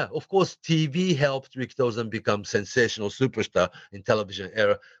 Yeah. Of course, TV helped Rikidozan become sensational superstar in television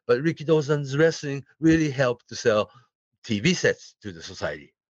era, but Rikidozan's wrestling really helped to sell TV sets to the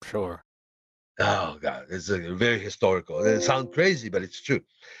society. Sure. Oh God, it's very historical. It sounds crazy, but it's true.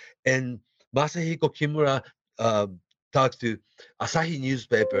 And Masahiko Kimura talks to Asahi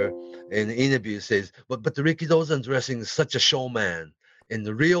newspaper in an interview, says, but the Rikidozan's wrestling is such a showman. In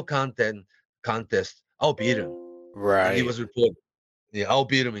the real contest, I'll beat him. Right. And he was reported. Yeah, I'll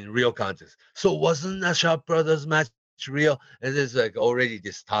beat him in real contest. So wasn't a Sharp Brothers match real? And there's like already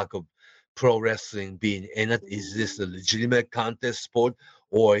this talk of pro wrestling being in it. Is this a legitimate contest sport,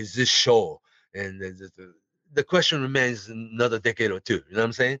 or is this show? And the question remains another decade or two. You know what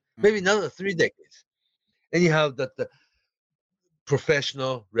I'm saying? Maybe another 3 decades. Anyhow, that the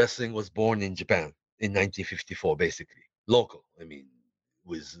professional wrestling was born in Japan in 1954, basically. Local,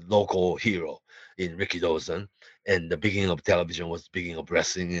 with local hero in Rikidozan. And the beginning of television was the beginning of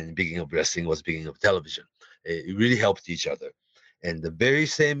wrestling, and the beginning of wrestling was the beginning of television. It really helped each other. And the very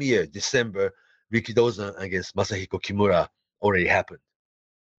same year, December, Rikidozan against Masahiko Kimura already happened.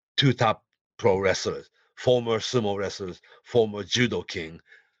 2 top pro wrestlers, former sumo wrestlers, former judo king,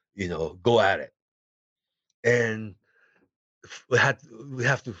 go at it. And we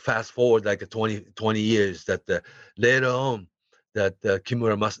have to fast forward like 20 years that later on that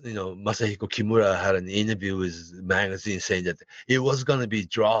Masahiko Kimura had an interview with the magazine saying that it was going to be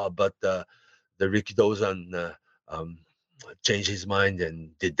draw, but the Rikidozan um, changed his mind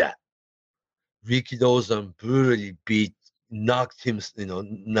and did that. Rikidozan brutally knocked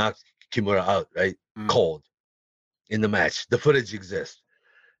Kimura out, right? Cold in the match. The footage exists.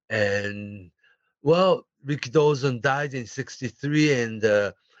 And well, Rikidozan died in 63, and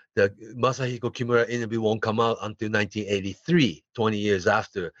the Masahiko Kimura interview won't come out until 1983, 20 years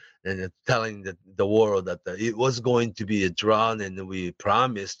after, and telling the world that it was going to be a draw, and we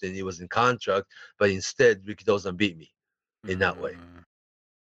promised, and it was in contract, but instead Rikidozan beat me in that way.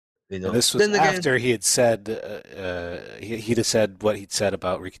 And this was then again, after he had said he'd have said what he'd said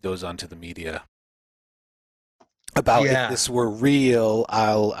about Rikidozan to the media. About if this were real,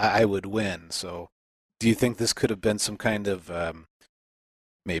 I would win. So, do you think this could have been some kind of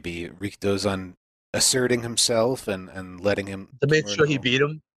maybe Rikidozan asserting himself and letting him to make sure he beat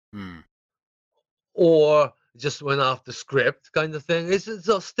him, or just went off the script kind of thing? It's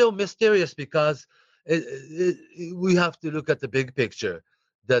still mysterious because we have to look at the big picture.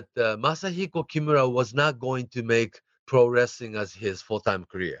 That Masahiko Kimura was not going to make pro wrestling as his full-time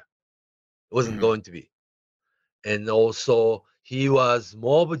career. It wasn't going to be. And also, he was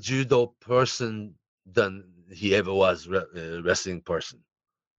more of a judo person than he ever was a wrestling person.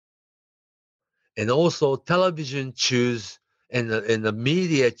 And also, television choose and the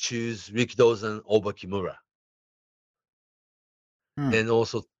media choose Rikidozan over Kimura. And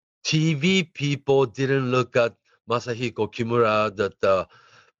also, TV people didn't look at Masahiko Kimura, that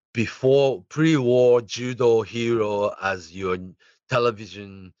before pre-war judo hero, as your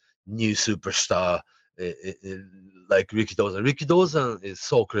television new superstar. Like Rikidozan. Rikidozan is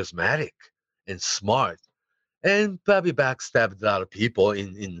so charismatic and smart, and probably backstabbed a lot of people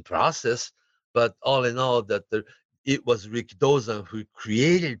in the process. But all in all, it was Rikidozan who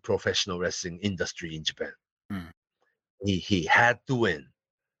created professional wrestling industry in Japan. He had to win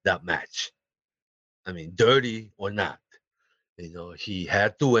that match. I mean, dirty or not, he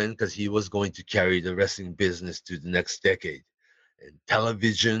had to win because he was going to carry the wrestling business to the next decade. And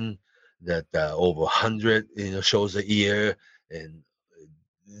television, that over 100 shows a year, and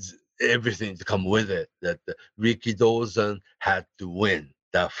everything to come with it, that Rikidozan had to win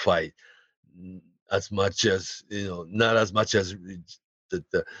that fight, as much as not as much as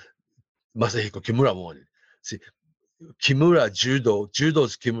the Masahiko Kimura wanted. See,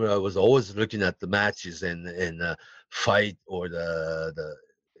 judo's Kimura was always looking at the matches and fight, or the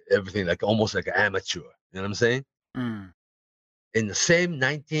everything, like almost like an amateur. You know what I'm saying? In the same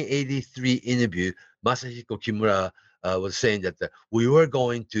 1983 interview, Masahiko Kimura was saying that we were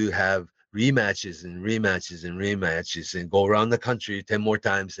going to have rematches and rematches and rematches and go around the country 10 more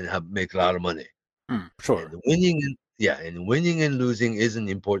times and make a lot of money. Sure. And winning and losing isn't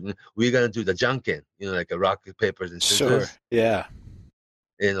important. We're gonna do the janken, like a rock, paper, and scissors. Sure. Yeah.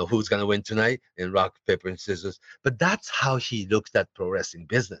 Who's gonna win tonight, and rock, paper, and scissors. But that's how he looked at pro wrestling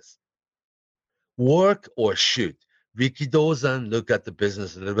business. Work or shoot. Rikidozan looked at the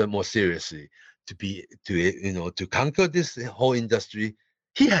business a little bit more seriously. To conquer this whole industry,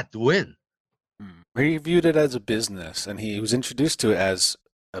 he had to win. He viewed it as a business, and he was introduced to it as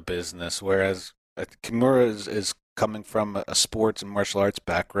a business, whereas Kimura is coming from a sports and martial arts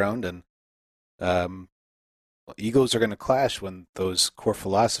background, and egos are going to clash when those core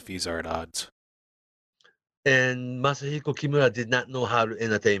philosophies are at odds. And Masahiko Kimura did not know how to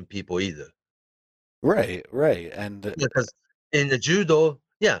entertain people either. Right, and because in the judo,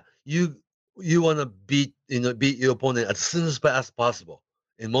 you want to beat your opponent as soon as possible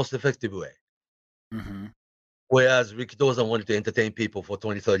in most effective way. Whereas Rikidozan wanted to entertain people for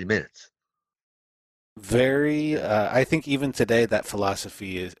 20-30 minutes. I think even today that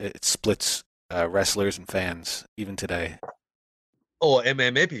philosophy it splits wrestlers and fans even today. Or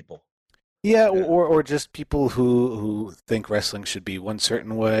MMA people. Yeah, or just people who think wrestling should be one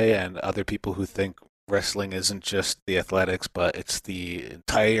certain way, and other people who think wrestling isn't just the athletics, but it's the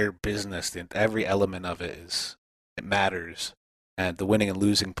entire business. Every element of it matters, and the winning and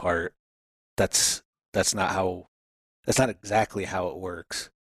losing part, that's not exactly how it works.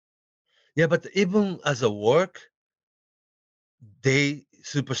 Yeah, but even as a work,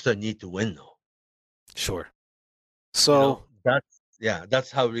 superstar need to win though. Sure. So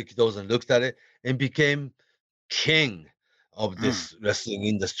that's how Rikidozan looked at it and became king of this wrestling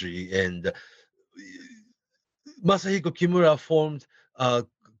industry. And Masahiko Kimura formed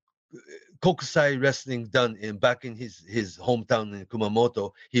Kokusai wrestling done back in his hometown in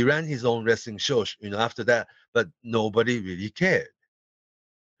Kumamoto. He ran his own wrestling shows, after that, but nobody really cared,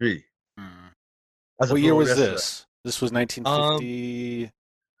 really, Mm. as a What year pro was wrestler. this? This was Um, 54,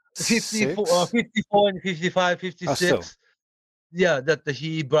 1956. 54 and 55, Oh, still 56. Yeah, that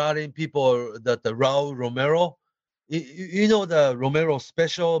he brought in people that the Raul Romero. You know the Romero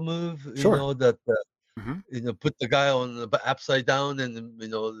special move. sure. That Hmm. put the guy on upside down, and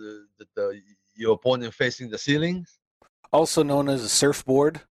your opponent facing the ceiling. Also known as a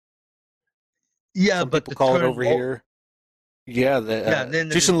surfboard. Yeah, Some but people the call it turn. over here. Yeah, Yeah, and then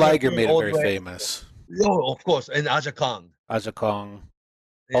the Jushin Liger turn made it all the very way. famous. Oh, of course, and Aja Kong. Aja Kong,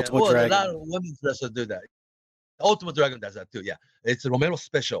 Yeah, Ultimo well, a lot Dragon. of women's wrestlers do that. Ultimate Dragon does that too. Yeah, it's a Romero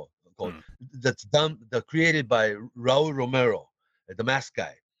special called Mm. that's done. Created by Raul Romero, the mask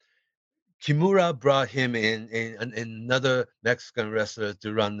guy. Kimura brought him in and another Mexican wrestler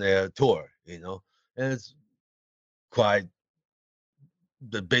to run their tour. And it's quite.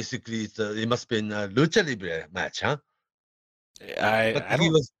 Basically, it must have been a lucha libre match, huh? But I he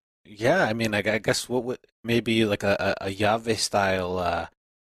don't. was. Yeah, I mean, I guess what would maybe like a Yave style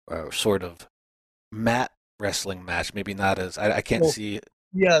sort of mat wrestling match. Maybe not as I can't Well, see.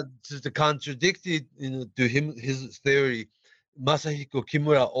 yeah, to contradict it, to him, his theory, Masahiko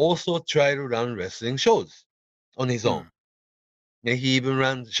Kimura also tried to run wrestling shows on his own. Hmm. And he even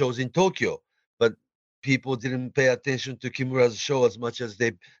ran shows in Tokyo, but people didn't pay attention to Kimura's show as much as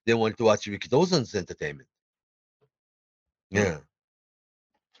they wanted to watch Rikidozan's entertainment. Hmm. Yeah,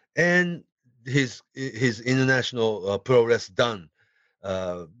 and his international pro wrestling done,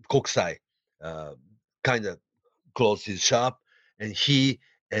 Kokusai, kind of closed his shop, and he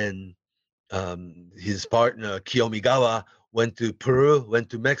and his partner Kiyomigawa went to Peru, went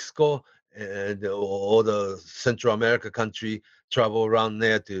to Mexico, and all the Central America country travel around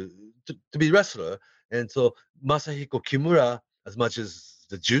there to be wrestler. And so Masahiko Kimura, as much as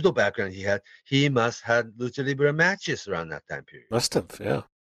the judo background he must had lucha libre matches around that time period. Must have, yeah.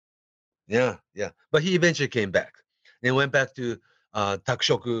 Yeah, yeah. But he eventually came back. Then went back to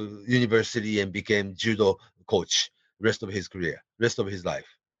Takushoku University and became judo coach rest of his career, rest of his life.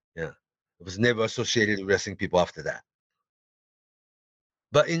 Yeah. It was never associated with wrestling people after that.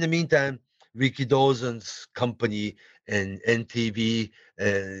 But in the meantime, Ricky Dawson's company and NTV,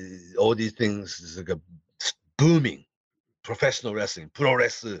 all these things is like a booming professional wrestling, pro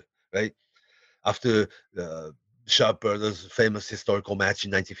wrestler, right? After Sharp Brothers' famous historical match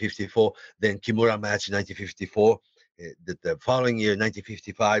in 1954, then Kimura match in 1954. The following year,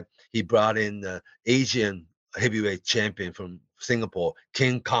 1955, he brought in Asian heavyweight champion from Singapore,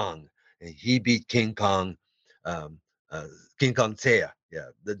 King Kong, and he beat King Kong, um, King Kong Tsea. Yeah,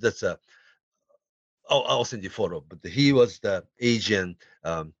 that's a. I'll send you a photo. But he was the Asian.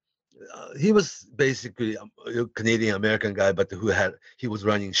 He was basically a Canadian American guy, but he was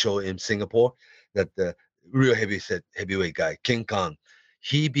running show in Singapore. That the real heavyweight guy, King Kong,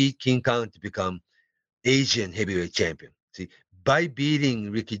 he beat King Kong to become Asian heavyweight champion. See, by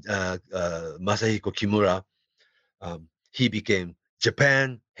beating Masahiko Kimura, he became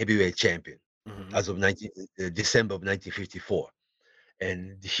Japan heavyweight champion Hmm. as of December of 1954,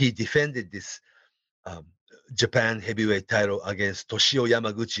 and he defended this um, Japan heavyweight title against Toshio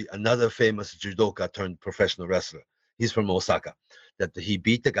Yamaguchi, another famous judoka turned professional wrestler. He's from Osaka. That he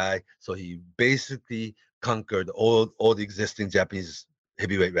beat the guy, so he basically conquered all the existing Japanese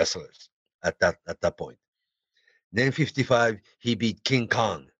heavyweight wrestlers at that point. Then 55, he beat King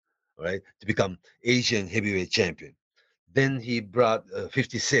Kong, right, to become Asian heavyweight champion. Then he brought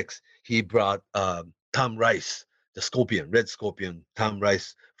 56. He brought Tom Rice, the Scorpion, Red Scorpion, Tom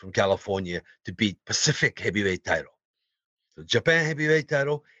Rice from California to beat Pacific heavyweight title. So Japan heavyweight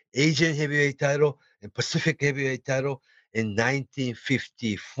title, Asian heavyweight title, and Pacific heavyweight title in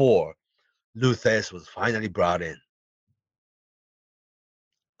 1954. Lou Thesz was finally brought in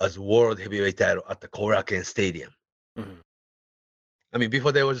as world heavyweight title at the Korakuen Stadium. Hmm. I mean,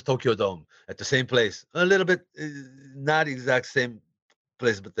 before there was Tokyo Dome at the same place, a little bit, not exact same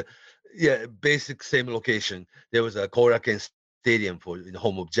place, but basic same location. There was a Korakuen Stadium for the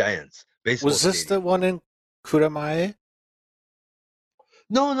home of Giants baseball Was this stadium. the one in Kuramae?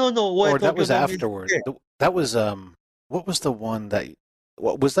 No. Why Or that Tokyo was Dome is afterward? there? That was what was the one that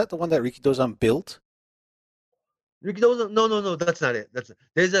what was that the one that Riki Dozan built? Ricky Dozan? No. That's not it.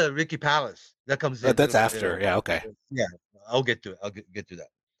 There's a Ricky Palace that comes in. That's after. Yeah, okay. Yeah, I'll get to it. I'll get to that.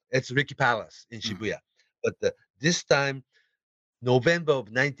 It's Ricky Palace in Mm. Shibuya, but this time, November of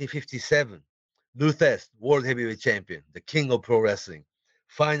 1957, Lou Thesz, world heavyweight champion, the king of pro wrestling,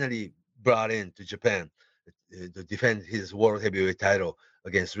 finally brought in to Japan to defend his world heavyweight title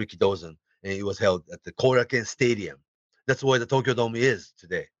against Ricky Dozan. and it was held at the Korakuen Stadium. That's where the Tokyo Dome is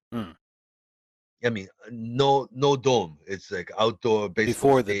today. Hmm. I mean, no dome. It's like outdoor baseball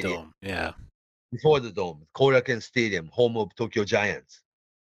Before the stadium. dome. Yeah. Before the dome, Korakuen Stadium, home of Tokyo Giants.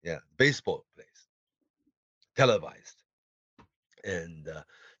 Yeah, baseball place, televised, and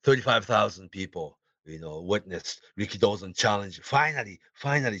 35,000 people, witnessed Rikidozan challenge. Finally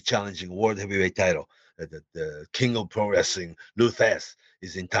challenging world heavyweight title. The king of pro wrestling, Lou Thesz,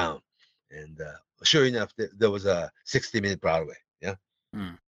 is in town, and sure enough, there was a 60-minute Broadway. Yeah.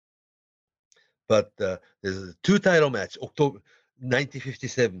 Hmm. But there's a two-title match, October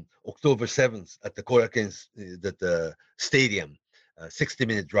 1957, October 7th at the Korakuen the stadium,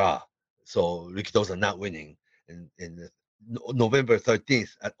 60-minute draw. So Rikidozan not winning. And November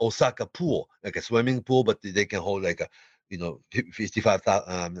 13th at Osaka Pool, like a swimming pool, but they can hold like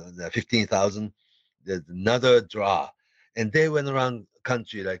 15,000. There's another draw. And they went around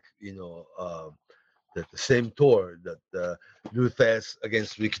country like, the same tour that Lou Thesz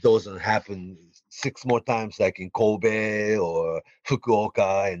against Rikidozan happened 6 more times, like in Kobe or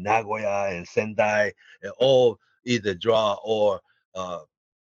Fukuoka and Nagoya and Sendai, and all either draw or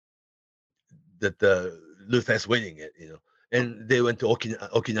that Lou Thesz winning it, And they went to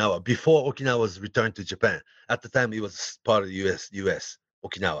Okinawa before Okinawa was returned to Japan. At the time, it was part of the U.S.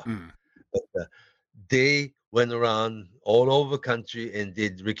 Okinawa. Hmm. But they went around all over the country and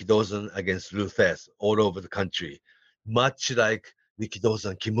did Rikidozan against Lou Thesz all over the country, much like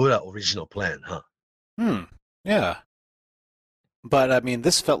Rikidozan Kimura original plan, huh? Hmm. Yeah. But I mean,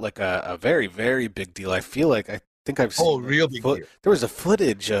 this felt like a very, very big deal. I think I've seen Real big deal. there was a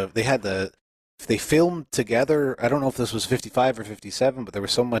footage of they filmed together. I don't know if this was 55 or 57, but there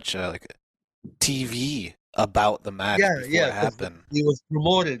was so much like TV about the match before it happened. He was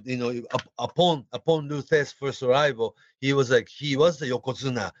promoted, upon Lou Thesz's first arrival. He was the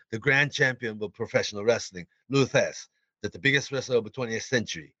Yokozuna, the grand champion of professional wrestling, Lou Thesz, that the biggest wrestler of the 20th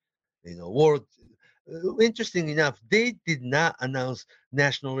century. World. Interesting enough, they did not announce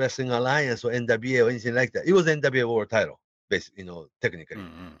National Wrestling Alliance or NWA or anything like that. It was NWA World Title, basically, technically.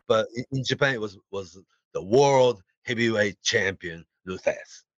 Mm-hmm. But in Japan, it was the World Heavyweight Champion, Lou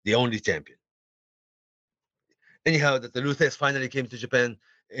Thesz, the only champion. Anyhow, that the Lou Thesz finally came to Japan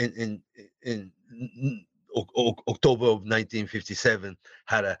in October of 1957,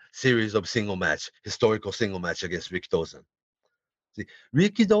 had a series of historical single match against Rikidozan. See,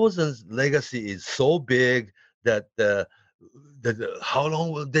 Rikidozan's legacy is so big that how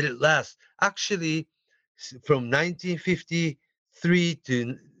long did it last? Actually, from 1953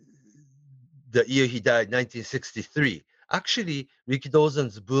 to the year he died, 1963. Actually,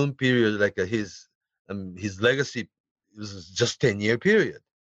 Rikidozan's boom period, like his legacy, was just 10-year period.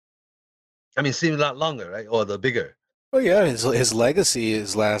 I mean, seems a lot longer, right? Or the bigger. Well, yeah, his legacy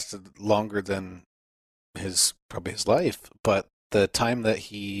has lasted longer than probably his life, but the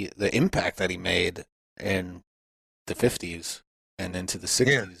impact that he made in the 50s and into the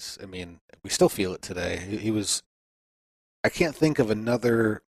 60s, I mean, we still feel it today. He was, I can't think of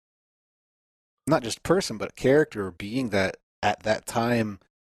another, not just person, but character or being that at that time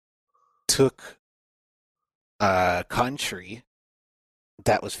took a country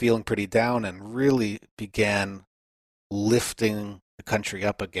that was feeling pretty down and really began lifting the country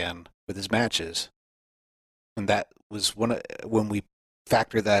up again with his matches. And that was when we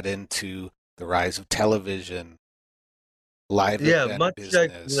factor that into the rise of television, live event much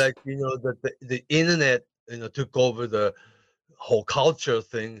business. like that the internet took over the whole culture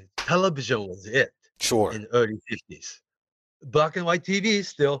thing. Television was it. Sure. In early 50s, black and white TV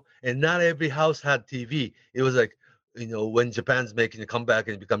still, and not every house had TV. It was like when Japan's making a comeback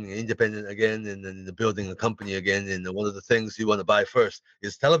and becoming independent again, and then building a company again, and one of the things you want to buy first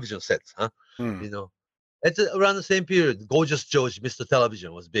is television sets, huh? It's around the same period. Gorgeous George, Mr.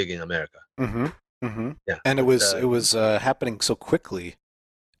 Television, was big in America. Mm-hmm. Mm-hmm. Yeah, and it was happening so quickly,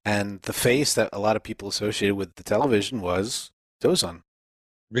 and the face that a lot of people associated with the television was Dozan.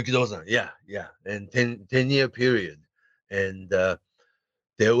 Rikidozan, yeah, and 10-year period, and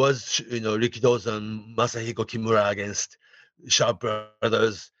there was Rikidozan, Masahiko Kimura against Sharp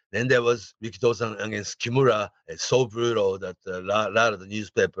Brothers. Then there was Rikidozan against Kimura. It's so brutal that a lot of the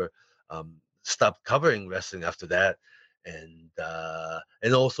newspaper stopped covering wrestling after that, and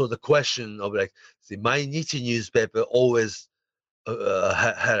also the question of like the Mainichi newspaper always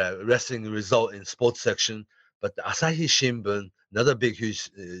had a wrestling result in sports section, but the Asahi Shimbun, another big huge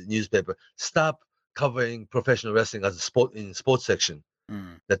newspaper, stopped covering professional wrestling as a sport in sports section.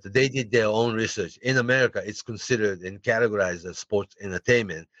 That they did their own research. In America, it's considered and categorized as sports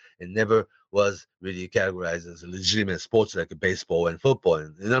entertainment, and never was really categorized as a legitimate sports like baseball and football.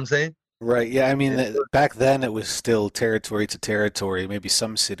 You know what I'm saying? Right. Yeah. I mean, And so- back then it was still territory to territory. Maybe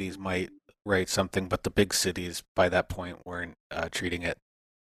some cities might write something, but the big cities by that point weren't treating it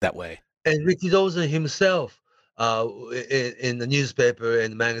that way. and Ricky Dawson himself, in the newspaper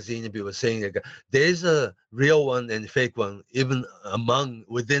and magazine, he was saying like there's a real one and fake one, even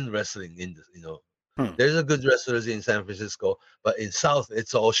within wrestling. Hmm. There's a good wrestlers in San Francisco, but in South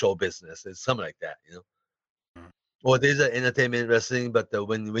it's all show business. It's something like that. Hmm. Or there's an entertainment wrestling, but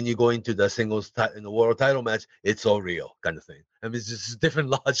when you go into the singles in the world title match, it's all real kind of thing. I mean, it's just different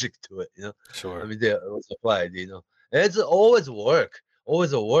logic to it. I Sure. mean, it was applied. And it's always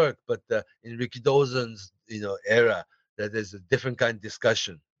always a work. But in Ricky Dawson's era, that there's a different kind of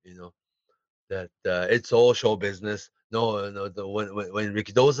discussion. That it's all show business. No, when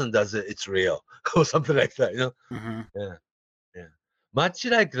Ricky Dawson does it, it's real or something like that. Hmm. Yeah. Yeah. Much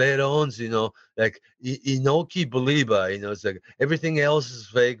like later on, like Inoki believer, it's like everything else is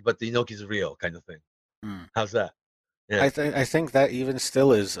fake, but the Inoki's real kind of thing. Hmm. How's that? Yeah. I think that even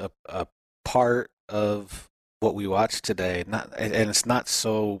still is a part of what we watch today. Not and it's not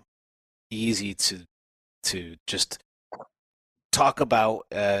so easy to just talk about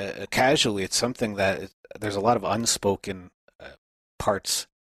casually. It's something that there's a lot of unspoken parts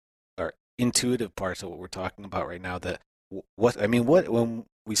or intuitive parts of what we're talking about right now. That what I mean, what when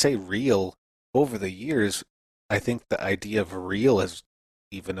we say real over the years, I think the idea of real has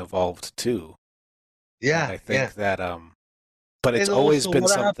even evolved too. And Yeah. I Yeah. think that but it's And always also been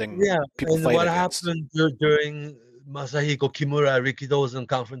what happened, something yeah. people And fight what against. happened during Masahiko Kimura, Ricky Dawson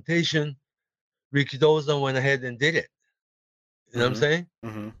confrontation, Ricky Dawson went ahead and did it. You know what I'm Hmm. saying?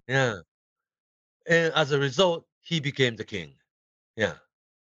 Hmm. Yeah. And as a result, he became the king. Yeah.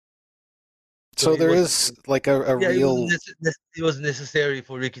 So So it there was is like a Yeah, real. it was necessary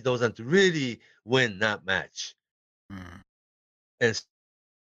for Ricky Dawson to really win that match Mm. and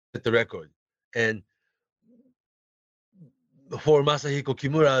set the record. And for Masahiko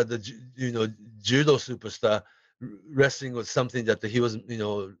Kimura, judo superstar, wrestling was something that he was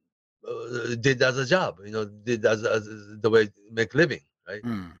did as a job. Did as the way to make living, right?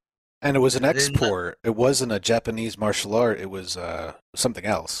 Mm. And it was an And export. It wasn't a Japanese martial art. It was something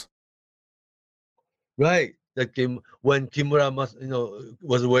else. right, like when Kimura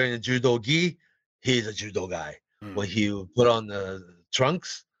was wearing a judo gi, he's a judo guy. Mm. When he put on the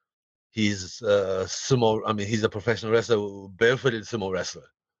trunks, he's sumo. I mean, he's a professional wrestler, barefooted sumo wrestler.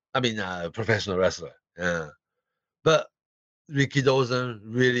 I mean, professional wrestler. Yeah. But Ricky Dawson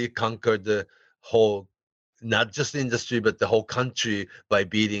really conquered the whole, not just industry, but the whole country by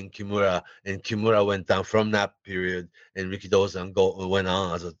beating Kimura. And Kimura went down from that period, and Ricky Dawson went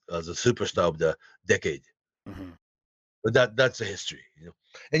on as a superstar of the decade. Hmm. But that's the history.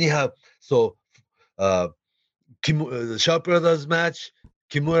 And you have uh, the Shaw Brothers match,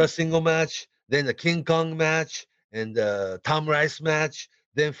 Kimura single match, then the King Kong match, and the Tom Rice match.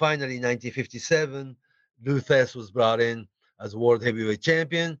 Then finally, 1957, Lou Thesz was brought in as world heavyweight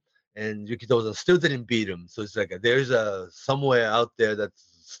champion, and Ricky Dawson still didn't beat him. So it's like there's a somewhere out there that's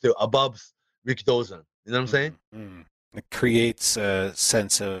still above Ricky Dawson. You know what I'm saying? Mm. It creates a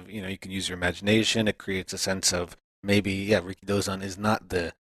sense of, you can use your imagination. It creates a sense of maybe, yeah, Ricky Dozan is not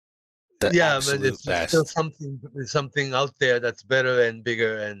the Yeah, but absolute it's still best. something out there that's better and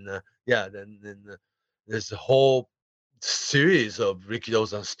bigger, and yeah, then there's a whole series of Ricky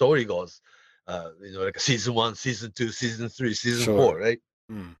Dawson story goes, like season 1, season 2, season 3, season 4, Sure. right?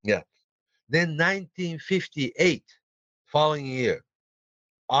 Mm. Yeah. Then 1958, following year,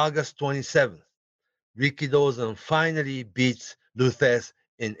 August 27th, Ricky Dawson finally beats Lou Thesz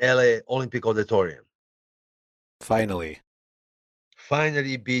in LA Olympic Auditorium. Finally.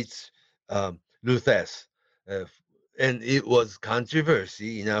 Finally beats Lou Thesz. And it was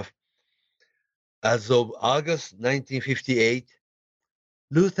controversy enough. As of August 1958,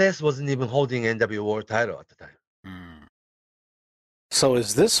 Lou Thesz wasn't even holding NWA World title at the time. Mm. So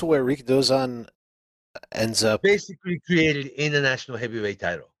is this where Ricky Dozan ends up? Basically created international heavyweight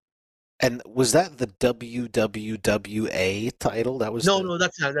title. And was that the WWWA title? That was No,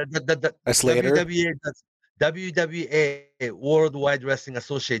 that's not. That's later? WWA, that's WWA, Worldwide Wrestling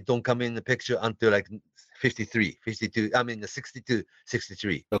Associate, don't come in the picture until like 53, 52. I mean, the 62,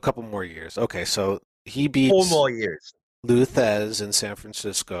 63. A couple more years. Okay, so he 4 beats more years. Lou Thez in San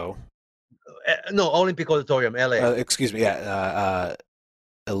Francisco. No, Olympic Auditorium, LA. Excuse me, yeah,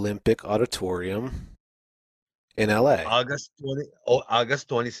 Olympic Auditorium in LA. August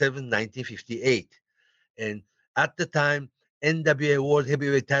 27, 1958. And at the time, NWA World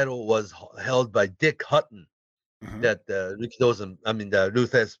Heavyweight title was held by Dick Hutton. Mhm. That Ricky Dawson, the Lou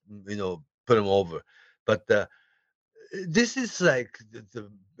Thesz, put him over. But this is like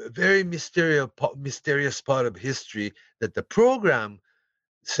very mysterious part of history that the program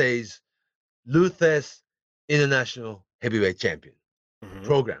says Lou Thesz International Heavyweight Champion Mhm.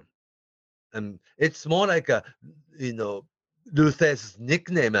 program. And it's more like a, Lou Thesz's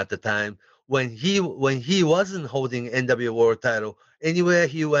nickname at the time when he wasn't holding NWA World Title. Anywhere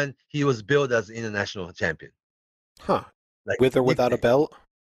he went, he was billed as international champion. Huh. Like With or without a nickname. belt?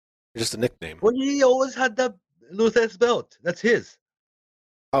 Just a nickname. Well, he always had the Lou Thesz belt. That's his.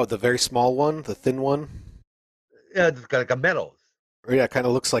 Oh, the very small one, the thin one. Yeah, it's got like a medal. Or yeah, it kind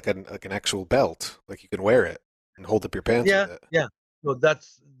of looks like an actual belt. Like you can wear it and hold up your pants Yeah, with it. yeah. So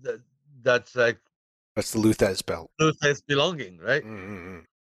that's like That's the Lou Thesz belt. Lou Thesz belonging, right? Mm-hmm.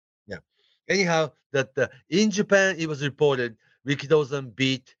 Yeah. Anyhow, that in Japan it was reported Rikidozan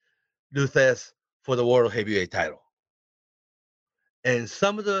beat Lou Thesz for the world heavyweight title. And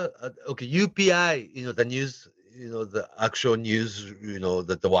some of the UPI, the news, the actual news,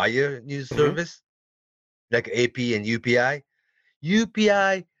 the Wire news Mhm. service, like AP and UPI.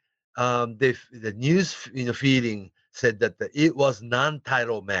 UPI, the news, feeding said that it was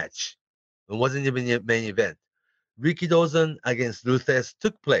non-title match. It wasn't even a main event. Rikidozan against Lou Thesz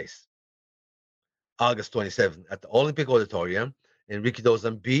took place August 27th at the Olympic Auditorium, and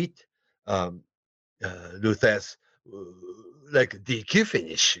Rikidozan beat Lou Thesz like DQ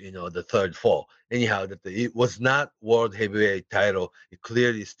finish, the third fall. Anyhow, that it was not world heavyweight title. It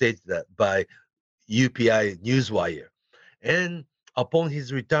clearly states that by UPI Newswire. And upon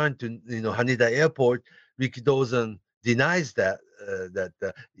his return to Haneda Airport, Rikidozan denies that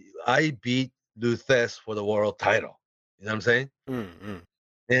I beat Lou Thesz for the world title. You know what I'm saying? Mm-hmm.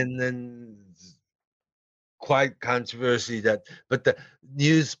 And then quite controversy but the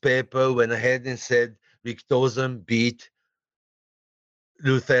newspaper went ahead and said Rikidozan beat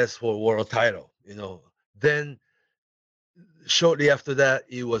Lou Thesz for world title. Then shortly after that,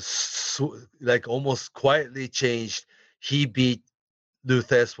 it was like almost quietly changed. He beat Lou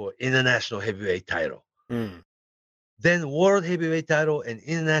Thesz for international heavyweight title. Mm. Then world heavyweight title and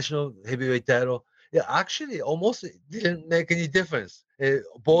international heavyweight title. Yeah, actually, almost didn't make any difference.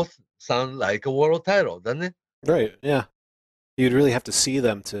 Both sound like a world title, doesn't it? Right. Yeah. You'd really have to see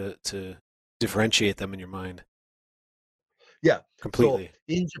them to differentiate them in your mind. Yeah. Completely.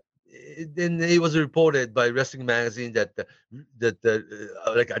 So then it was reported by Wrestling Magazine that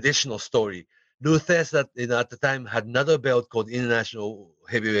like additional story. Lou Thesz at the time had another belt called International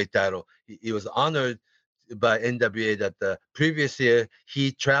Heavyweight Title. He was honored by NWA that the previous year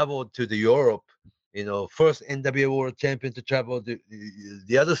he traveled to the Europe. First NWA World Champion to travel to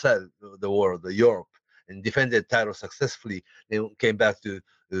the other side of the world, the Europe, and defended the title successfully. Then came back to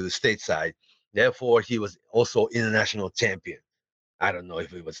stateside. Therefore, he was also international champion. I don't know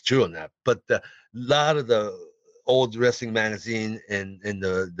if it was true or not, but a lot of the old wrestling magazine and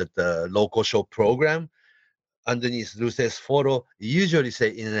the local show program underneath Lou Thesz's photo usually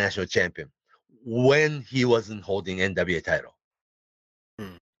say international champion when he wasn't holding NWA title.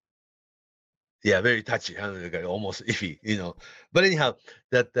 Hmm. Yeah, very touchy, almost iffy, But anyhow,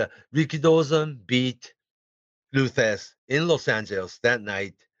 that Rikidozan beat Lou Thesz in Los Angeles that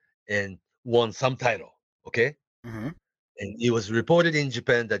night and won some title. Okay. Mm-hmm. And it was reported in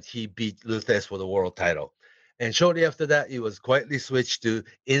Japan that he beat Lou Thesz for the world title. And shortly after that, it was quietly switched to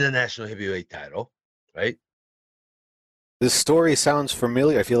international heavyweight title, right? This story sounds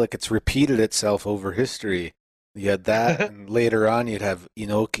familiar. I feel like it's repeated itself over history. You had that, and later on you'd have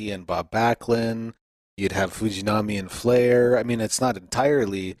Inoki and Bob Backlund. You'd have Fujinami and Flair. I mean, it's not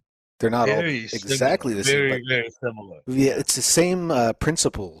entirely. They're not all exactly the same. But very similar. yeah, it's the same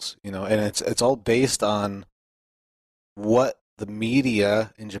principles, and it's all based on what the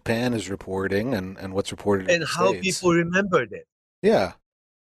media in Japan is reporting and what's reported in And the how States. people remembered it. Yeah.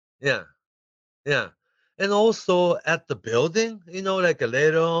 Yeah. Yeah. And also at the building, like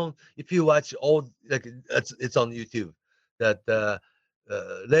later on, if you watch old, like it's on YouTube, that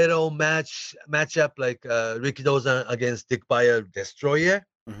later on matchup like Rikidozan against Dick Beyer Destroyer.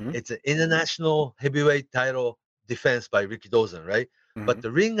 Mm-hmm. It's an international heavyweight title defense by Rikidozan, right? Mm-hmm. But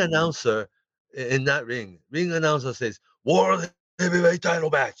the ring announcer in that ring announcer says world heavyweight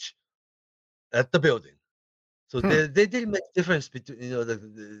title match at the building. So they didn't make difference between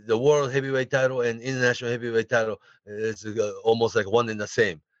the world heavyweight title and international heavyweight title. It's almost like one and the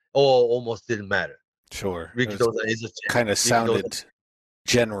same. Or almost didn't matter. Sure. Rikidozan is a kind of sounded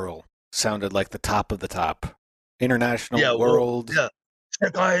general. Sounded like the top of the top. International world. Yeah.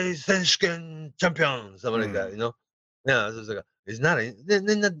 Sekai Senshiken champion, something like that. Yeah. So it's like it's not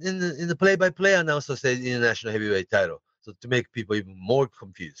in the play-by-play announcer said international heavyweight title. So to make people even more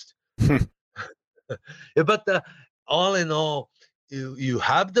confused. But all in all, you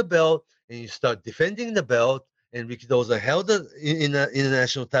have the belt and you start defending the belt, and Rikidozan held the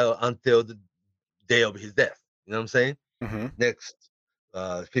international title until the day of his death. You know what I'm saying? Hmm. Next,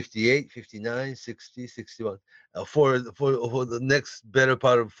 58, 59, 60, 61. For the next better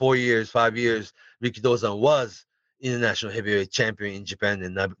part of 4 years, 5 years, Rikidozan was international heavyweight champion in Japan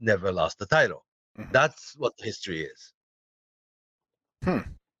and never lost the title. Mhm. That's what history is. Hmm.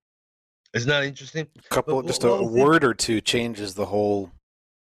 Isn't that interesting? Couple, just a word or two changes the whole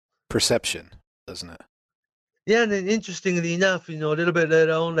perception, doesn't it? Yeah, and then interestingly enough, a little bit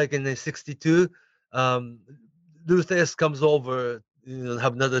later on, like in the 62, um, Luthes comes over,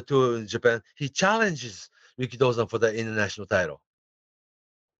 have another tour in Japan. He challenges Rikidozan for the international title.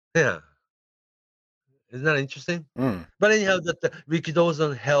 Yeah. Isn't that interesting? Mm. But anyhow, that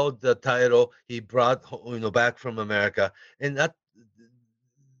Rikidozan held the title. He brought back from America, and that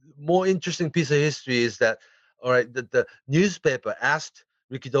more interesting piece of history is that, all right, the newspaper asked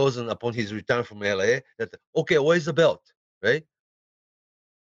Rikidozan upon his return from LA that, okay, where's the belt, right?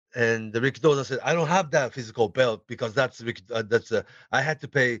 And the Rikidozan said, I don't have that physical belt because I had to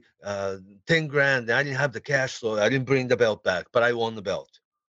pay 10 grand. And I didn't have the cash, so I didn't bring the belt back, but I won the belt.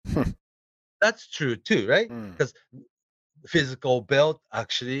 That's true too, right? Because physical belt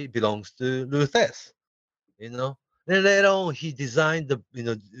actually belongs to Luthes, Then later on, he designed the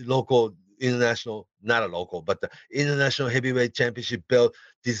local international, not a local, but the international heavyweight championship belt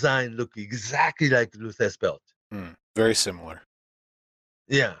design look exactly like Luthes belt. Very similar.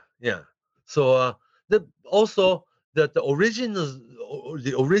 Yeah. So the origin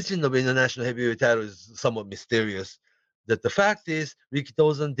of international heavyweight title is somewhat mysterious. That the fact is,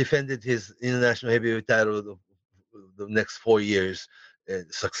 Rikidozan defended his international heavyweight title the next 4 years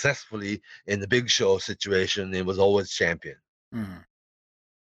successfully in the Big Show situation, and was always champion.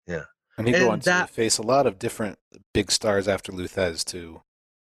 Yeah, and he go on to face a lot of different big stars after Luthez too.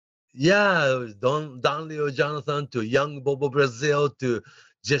 Yeah, it was Don Leo Jonathan to young Bobo Brazil to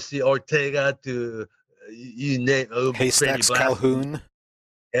Jesse Ortega to you name Haystacks Calhoun,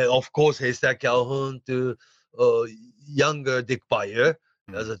 and of course Haystack Calhoun to younger Dick Beyer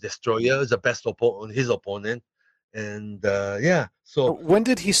as a destroyer, as the best opponent, his opponent, and yeah. So when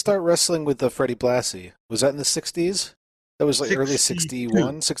did he start wrestling with Freddie Blassie? Was that in the 60s? That was like early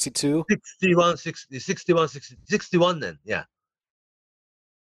 61, 62? 61 then, yeah.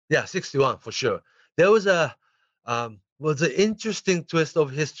 Yeah, 61 for sure. There was an interesting twist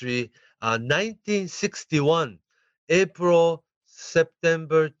of history. 1961, April,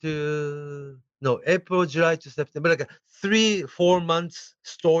 July to September, like a 3-4 months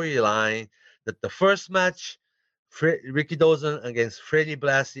storyline. That the first match, Rikidozan against Freddie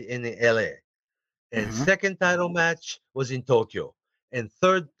Blassie in LA, and second title match was in Tokyo, and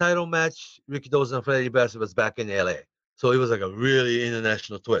third title match, Rikidozan and Freddie Blassie was back in LA. So it was like a really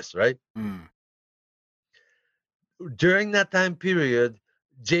international twist, right? During that time period,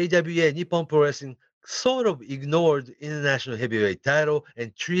 JWA, Nippon Pro Wrestling, sort of ignored international heavyweight title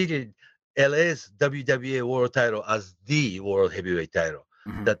and treated LA's WWA world title as the world heavyweight title.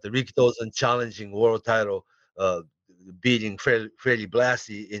 That the Rikidozan challenging world title, beating Freddie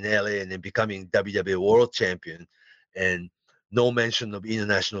Blassie in LA and then becoming WWE world champion, and no mention of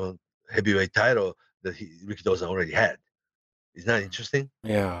international heavyweight title that Rikidozan already had. Isn't that interesting?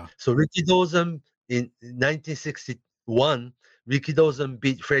 Yeah. So Rikidozan in 1961, Rikidozan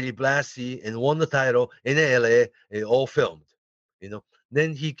beat Freddie Blassie and won the title in LA. It all filmed,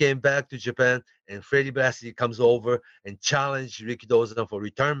 Then he came back to Japan, and Freddie Blassie comes over and challenged Rikidozan for a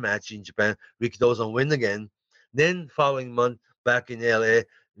return match in Japan. Rikidozan win again. Then following month, back in LA,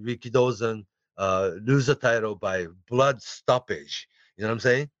 Rikidozan lose the title by blood stoppage. You know what I'm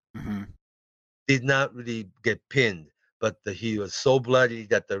saying? Did not really get pinned, but he was so bloody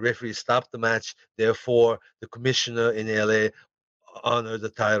that the referee stopped the match. Therefore, the commissioner in LA honored the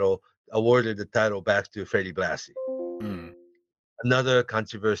title, awarded the title back to Freddie Blassie. Another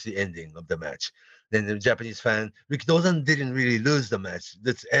controversy ending of the match. Then the Japanese fan, Rikidozan didn't really lose the match.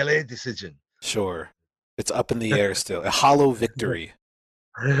 That's LA decision. Sure. It's up in the air still. A hollow victory.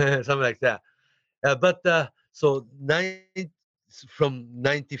 Something like that. So from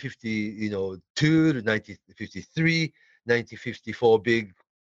 1952 to 1953, 1954 big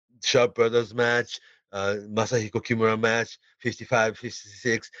Sharp Brothers match, Masahiko Kimura match, 55,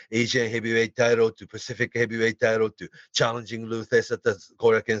 56, Asian heavyweight title to Pacific heavyweight title to challenging Luthes at the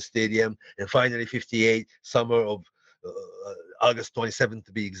Korakuen Stadium, and finally 58, summer of August 27th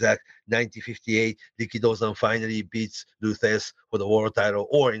to be exact, 1958, Rikidozan finally beats Luthes for the world title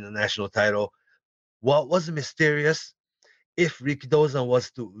or international title. What was mysterious, if Rikidozan was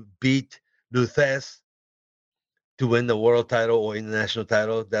to beat Luthes to win the world title or international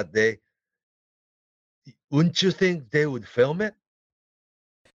title that day, wouldn't you think they would film it?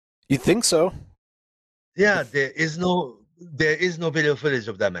 You think so? Yeah, there is no video footage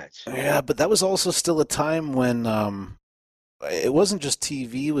of that match. Yeah, but that was also still a time when it wasn't just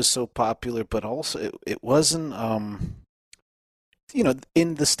TV was so popular, but also it wasn't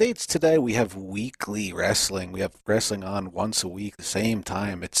in the States today we have weekly wrestling. We have wrestling on once a week, the same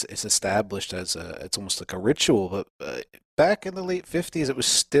time. It's established as it's almost like a ritual. But back in the late 50s, it was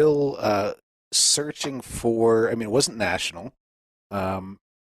still searching for. I mean, it wasn't national.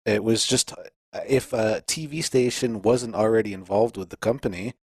 It was just if a TV station wasn't already involved with the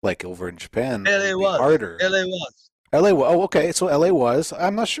company, like over in Japan, it LA would be was. harder. LA was. LA. Oh, okay. So LA was.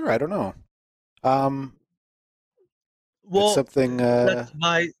 I'm not sure. I don't know. It's Well, something. that's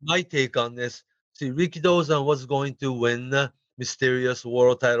my take on this. See, Rikidozan was going to win the mysterious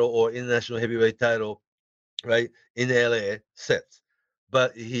world title or international heavyweight title, right, in LA sets,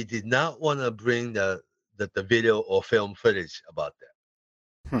 but he did not want to bring the video or film footage about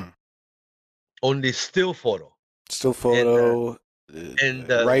that. Only still photo. Still photo. And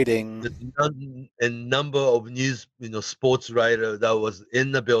writing. the number of news, sports writer that was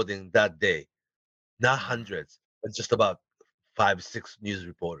in the building that day, not hundreds, but just about 5, 6 news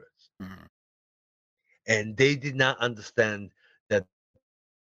reporters. And they did not understand that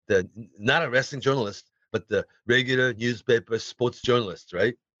not a wrestling journalist, but the regular newspaper sports journalist,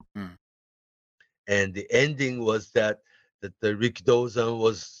 right? And the ending was that the Rikidozan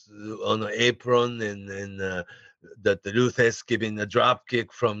was on an apron and that the Luthes giving a drop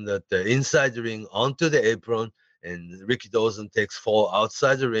kick from the inside the ring onto the apron, and Rikidozan takes fall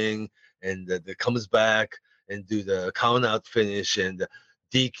outside the ring and comes back and do the count out finish and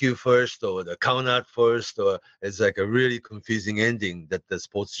DQ first or the count out first, or it's like a really confusing ending that the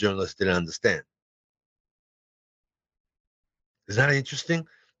sports journalist didn't understand. Is that interesting?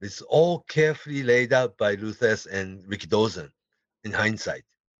 It's all carefully laid out by Luthes and Rikidozan in hindsight.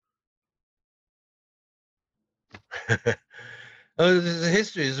 The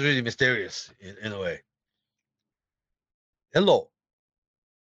history is really mysterious in a way. Hello.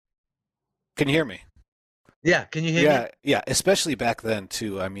 Can you hear me? Yeah, can you hear me? Yeah, especially back then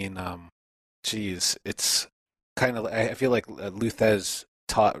too. I mean, geez, it's kind of. I feel like Luthez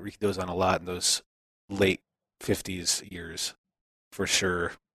taught Rikidozan a lot in those late 50s years, for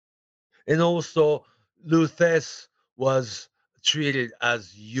sure. And also, Luthez was treated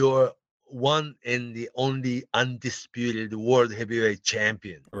as your one and the only undisputed world heavyweight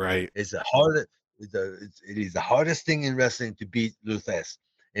champion. Right. It is the hardest thing in wrestling to beat Luthez.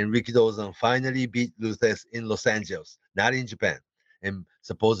 And Rikidozan finally beat Luthez in Los Angeles, not in Japan, and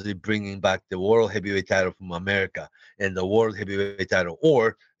supposedly bringing back the world heavyweight title from America. And the world heavyweight title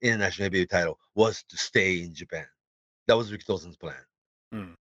or international heavyweight title was to stay in Japan. That was Rikidozan's plan.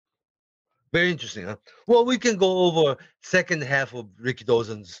 Very interesting, huh? Well, we can go over second half of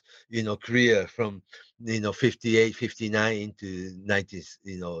Rikidozan's, career from, 58, 59 into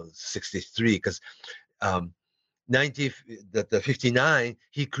 1963, because the 59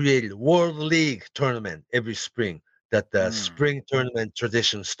 he created World League tournament every spring. That the spring tournament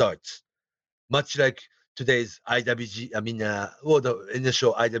tradition starts, much like today's IWG. The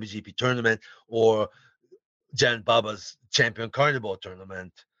initial IWGP tournament or Jan Baba's Champion Carnival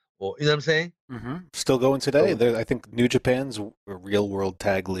tournament. Or, you know what I'm saying? Still going today. I think New Japan's Real World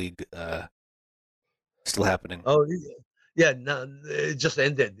Tag League still happening. Oh, yeah. No, it just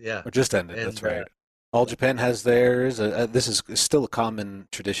ended. Yeah. It just ended. That's right. All Japan has theirs. This is still a common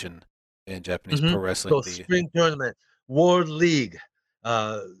tradition in Japanese pro wrestling. So spring tournament, World League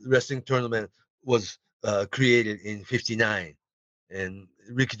wrestling tournament was created in 59. And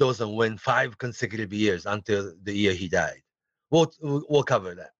Rikidozan went 5 consecutive years until the year he died. We'll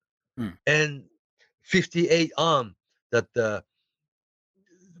cover that. And 58 on that the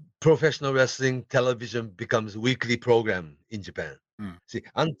professional wrestling television becomes weekly program in Japan. See,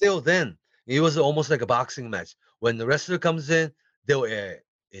 until then, it was almost like a boxing match. When the wrestler comes in, they'll air,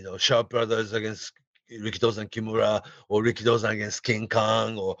 Sharp Brothers against Rikidozan Kimura, or Rikidozan against King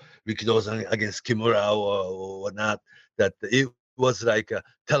Kong, or Rikidozan against Kimura, or whatnot. That it was like a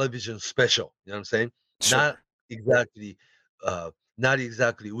television special. You know what I'm saying? Sure. Not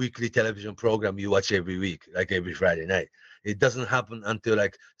exactly weekly television program you watch every week, like every Friday night. It doesn't happen until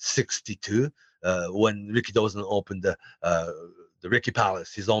like 62, when Rikidozan opened the Ricky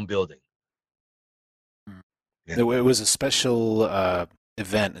Palace, his own building. Yeah. It was a special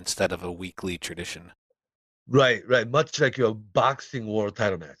event instead of a weekly tradition. Right. Much like your boxing world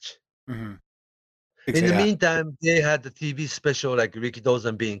title match. In the Yeah. meantime, they had the TV special like Ricky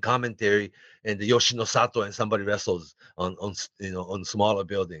Dozan being commentary, and the Yoshino Sato and somebody wrestles on smaller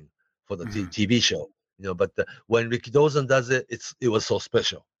building for the Mhm. TV show. But when Ricky Dozan does it, it was so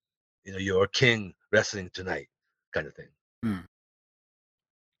special. You're a king wrestling tonight, kind of thing. Mm.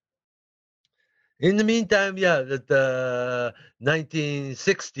 In the meantime, yeah, the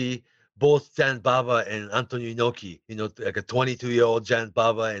 1960, both Jan Bava and Antonio Inoki, like a 22-year-old Jan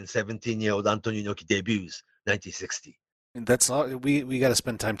Bava and 17-year-old Antonio Inoki debuts, 1960. And that's all. We got to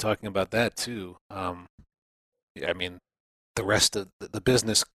spend time talking about that too. I mean, the rest of the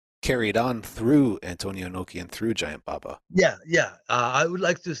business carried on through Antonio Inoki and through Giant Baba. Yeah, yeah. I would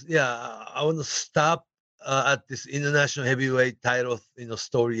like to. Yeah, I want to stop at this international heavyweight title,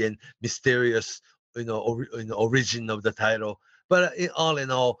 story and mysterious, origin of the title. But all in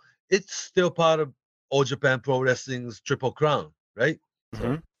all, it's still part of All Japan Pro Wrestling's Triple Crown, right?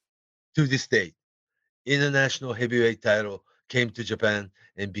 Mm-hmm. So to this day, international heavyweight title came to Japan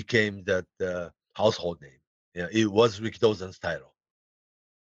and became that household name. Yeah, it was Ricky Dozan's title.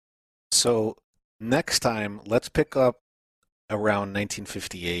 So next time, let's pick up around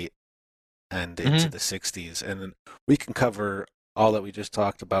 1958 and into the 60s, and then we can cover all that we just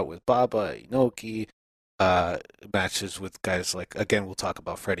talked about with Baba, Inoki, matches with guys like, again, we'll talk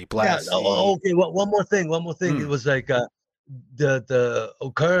about Freddie Blassie. Yeah. Okay. Well, one more thing. It was like the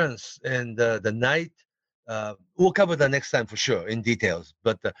occurrence and the night. We'll cover that next time for sure in details.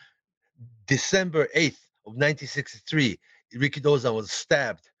 But December 8th of 1963, Ricky Dozan was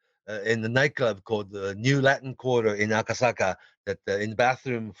stabbed in the nightclub called the New Latin Quarter in Akasaka. That in the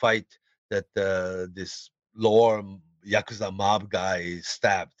bathroom fight that this lower Yakuza mob guy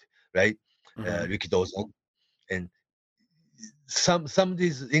stabbed, right? Ricky Dozan. And some of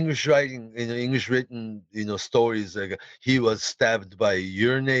these English writing, English written, stories, like he was stabbed by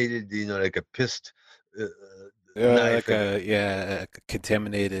urinated, like a pissed knife. Like a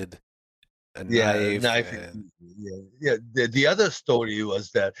contaminated Knife. knife. Yeah. The other story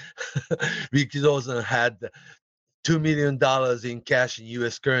was that Ricky Dawson had $2 million in cash in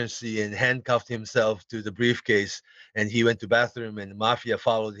U.S. currency and handcuffed himself to the briefcase, and he went to bathroom, and the mafia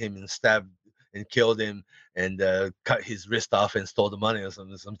followed him and stabbed and killed him and cut his wrist off and stole the money or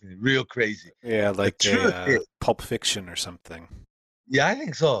something real crazy. Yeah, like Pulp Fiction or something. Yeah, I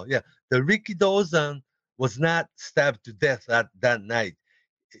think so. Yeah, the Ricky Dozan was not stabbed to death that night.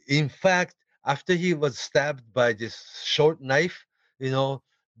 In fact, after he was stabbed by this short knife,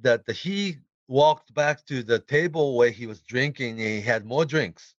 that he walked back to the table where he was drinking and he had more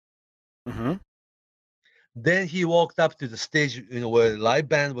drinks. Mm-hmm. Then he walked up to the stage, where the live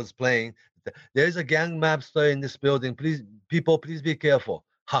band was playing. There's a gang mobster in this building. Please, people, please be careful.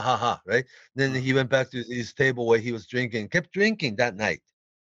 Ha ha ha, right? Then he went back to his table where he was drinking, kept drinking that night.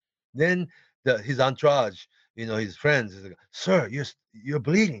 Then his entourage, his friends, is like, sir, you're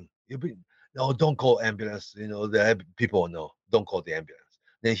bleeding. You're bleeding. No, don't call ambulance. The people know. Don't call the ambulance.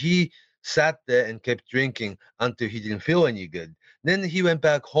 Then he sat there and kept drinking until he didn't feel any good. Then he went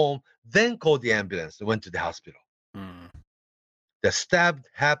back home, then called the ambulance and went to the hospital. The stab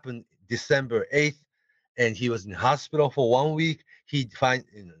happened December 8th, and he was in hospital for 1 week.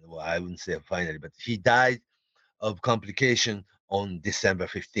 I wouldn't say finally, but he died of complication on December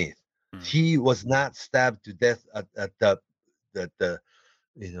 15th. He was not stabbed to death at the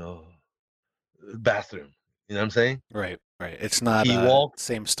bathroom. You know what I'm saying? Right. It's not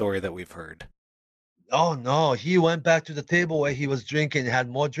same story that we've heard. Oh no, he went back to the table where he was drinking, had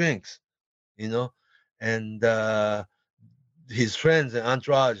more drinks, and his friends and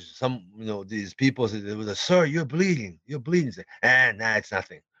entourage, these people said, sir, you're bleeding. He said, nah, it's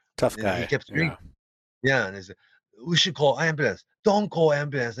nothing. Tough guy. He kept drinking. Yeah, and he said, we should call ambulance. Don't call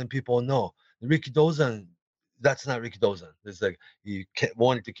ambulance, and people know. Ricky Dozan, that's not Ricky Dozan. It's like he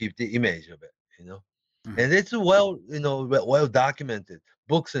wanted to keep the image of it, And it's well documented.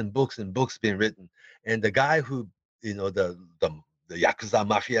 Books and books and books being written. And the guy who, the Yakuza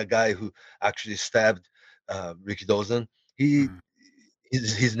Mafia guy who actually stabbed Ricky Dozan,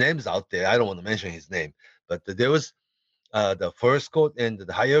 his name's out there. I don't want to mention his name, but there was the first court and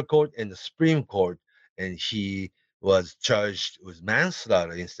the higher court and the Supreme Court, and he was charged with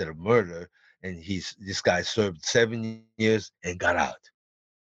manslaughter instead of murder. And this guy served 7 years and got out.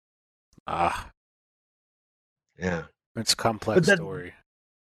 Yeah. It's a complex story.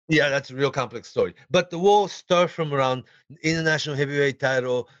 Yeah, that's a real complex story. But the war started from around international heavyweight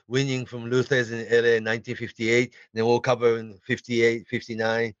title winning from Luthez in LA in 1958. Then we'll cover in 58,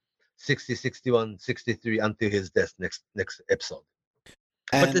 59, 60, 61, 63 until his death next episode.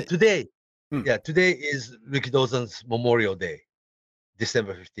 But today is Ricky Dozan's Memorial Day,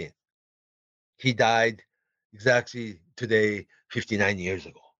 December 15th. He died exactly today, 59 years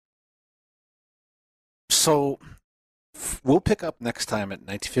ago. So we'll pick up next time at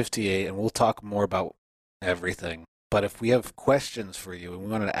 1958 and we'll talk more about everything. But if we have questions for you and we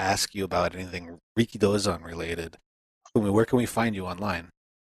want to ask you about anything Rikidozan related, where can we find you online?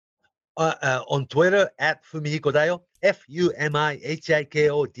 On Twitter at Fumihiko Dayo,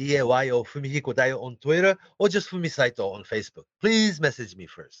 Fumihiko Dayo, Fumihiko Dayo on Twitter, or just Fumisaito on Facebook. Please message me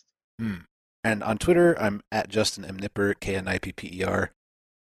first. And on Twitter, I'm at Justin M. Nipper, Knipper.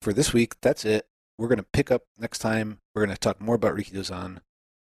 For this week, that's it. We're going to pick up next time. We're going to talk more about Rikidozan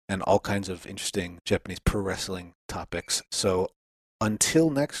and all kinds of interesting Japanese pro wrestling topics. So until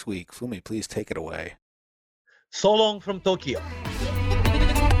next week, Fumi, please take it away. So long from Tokyo.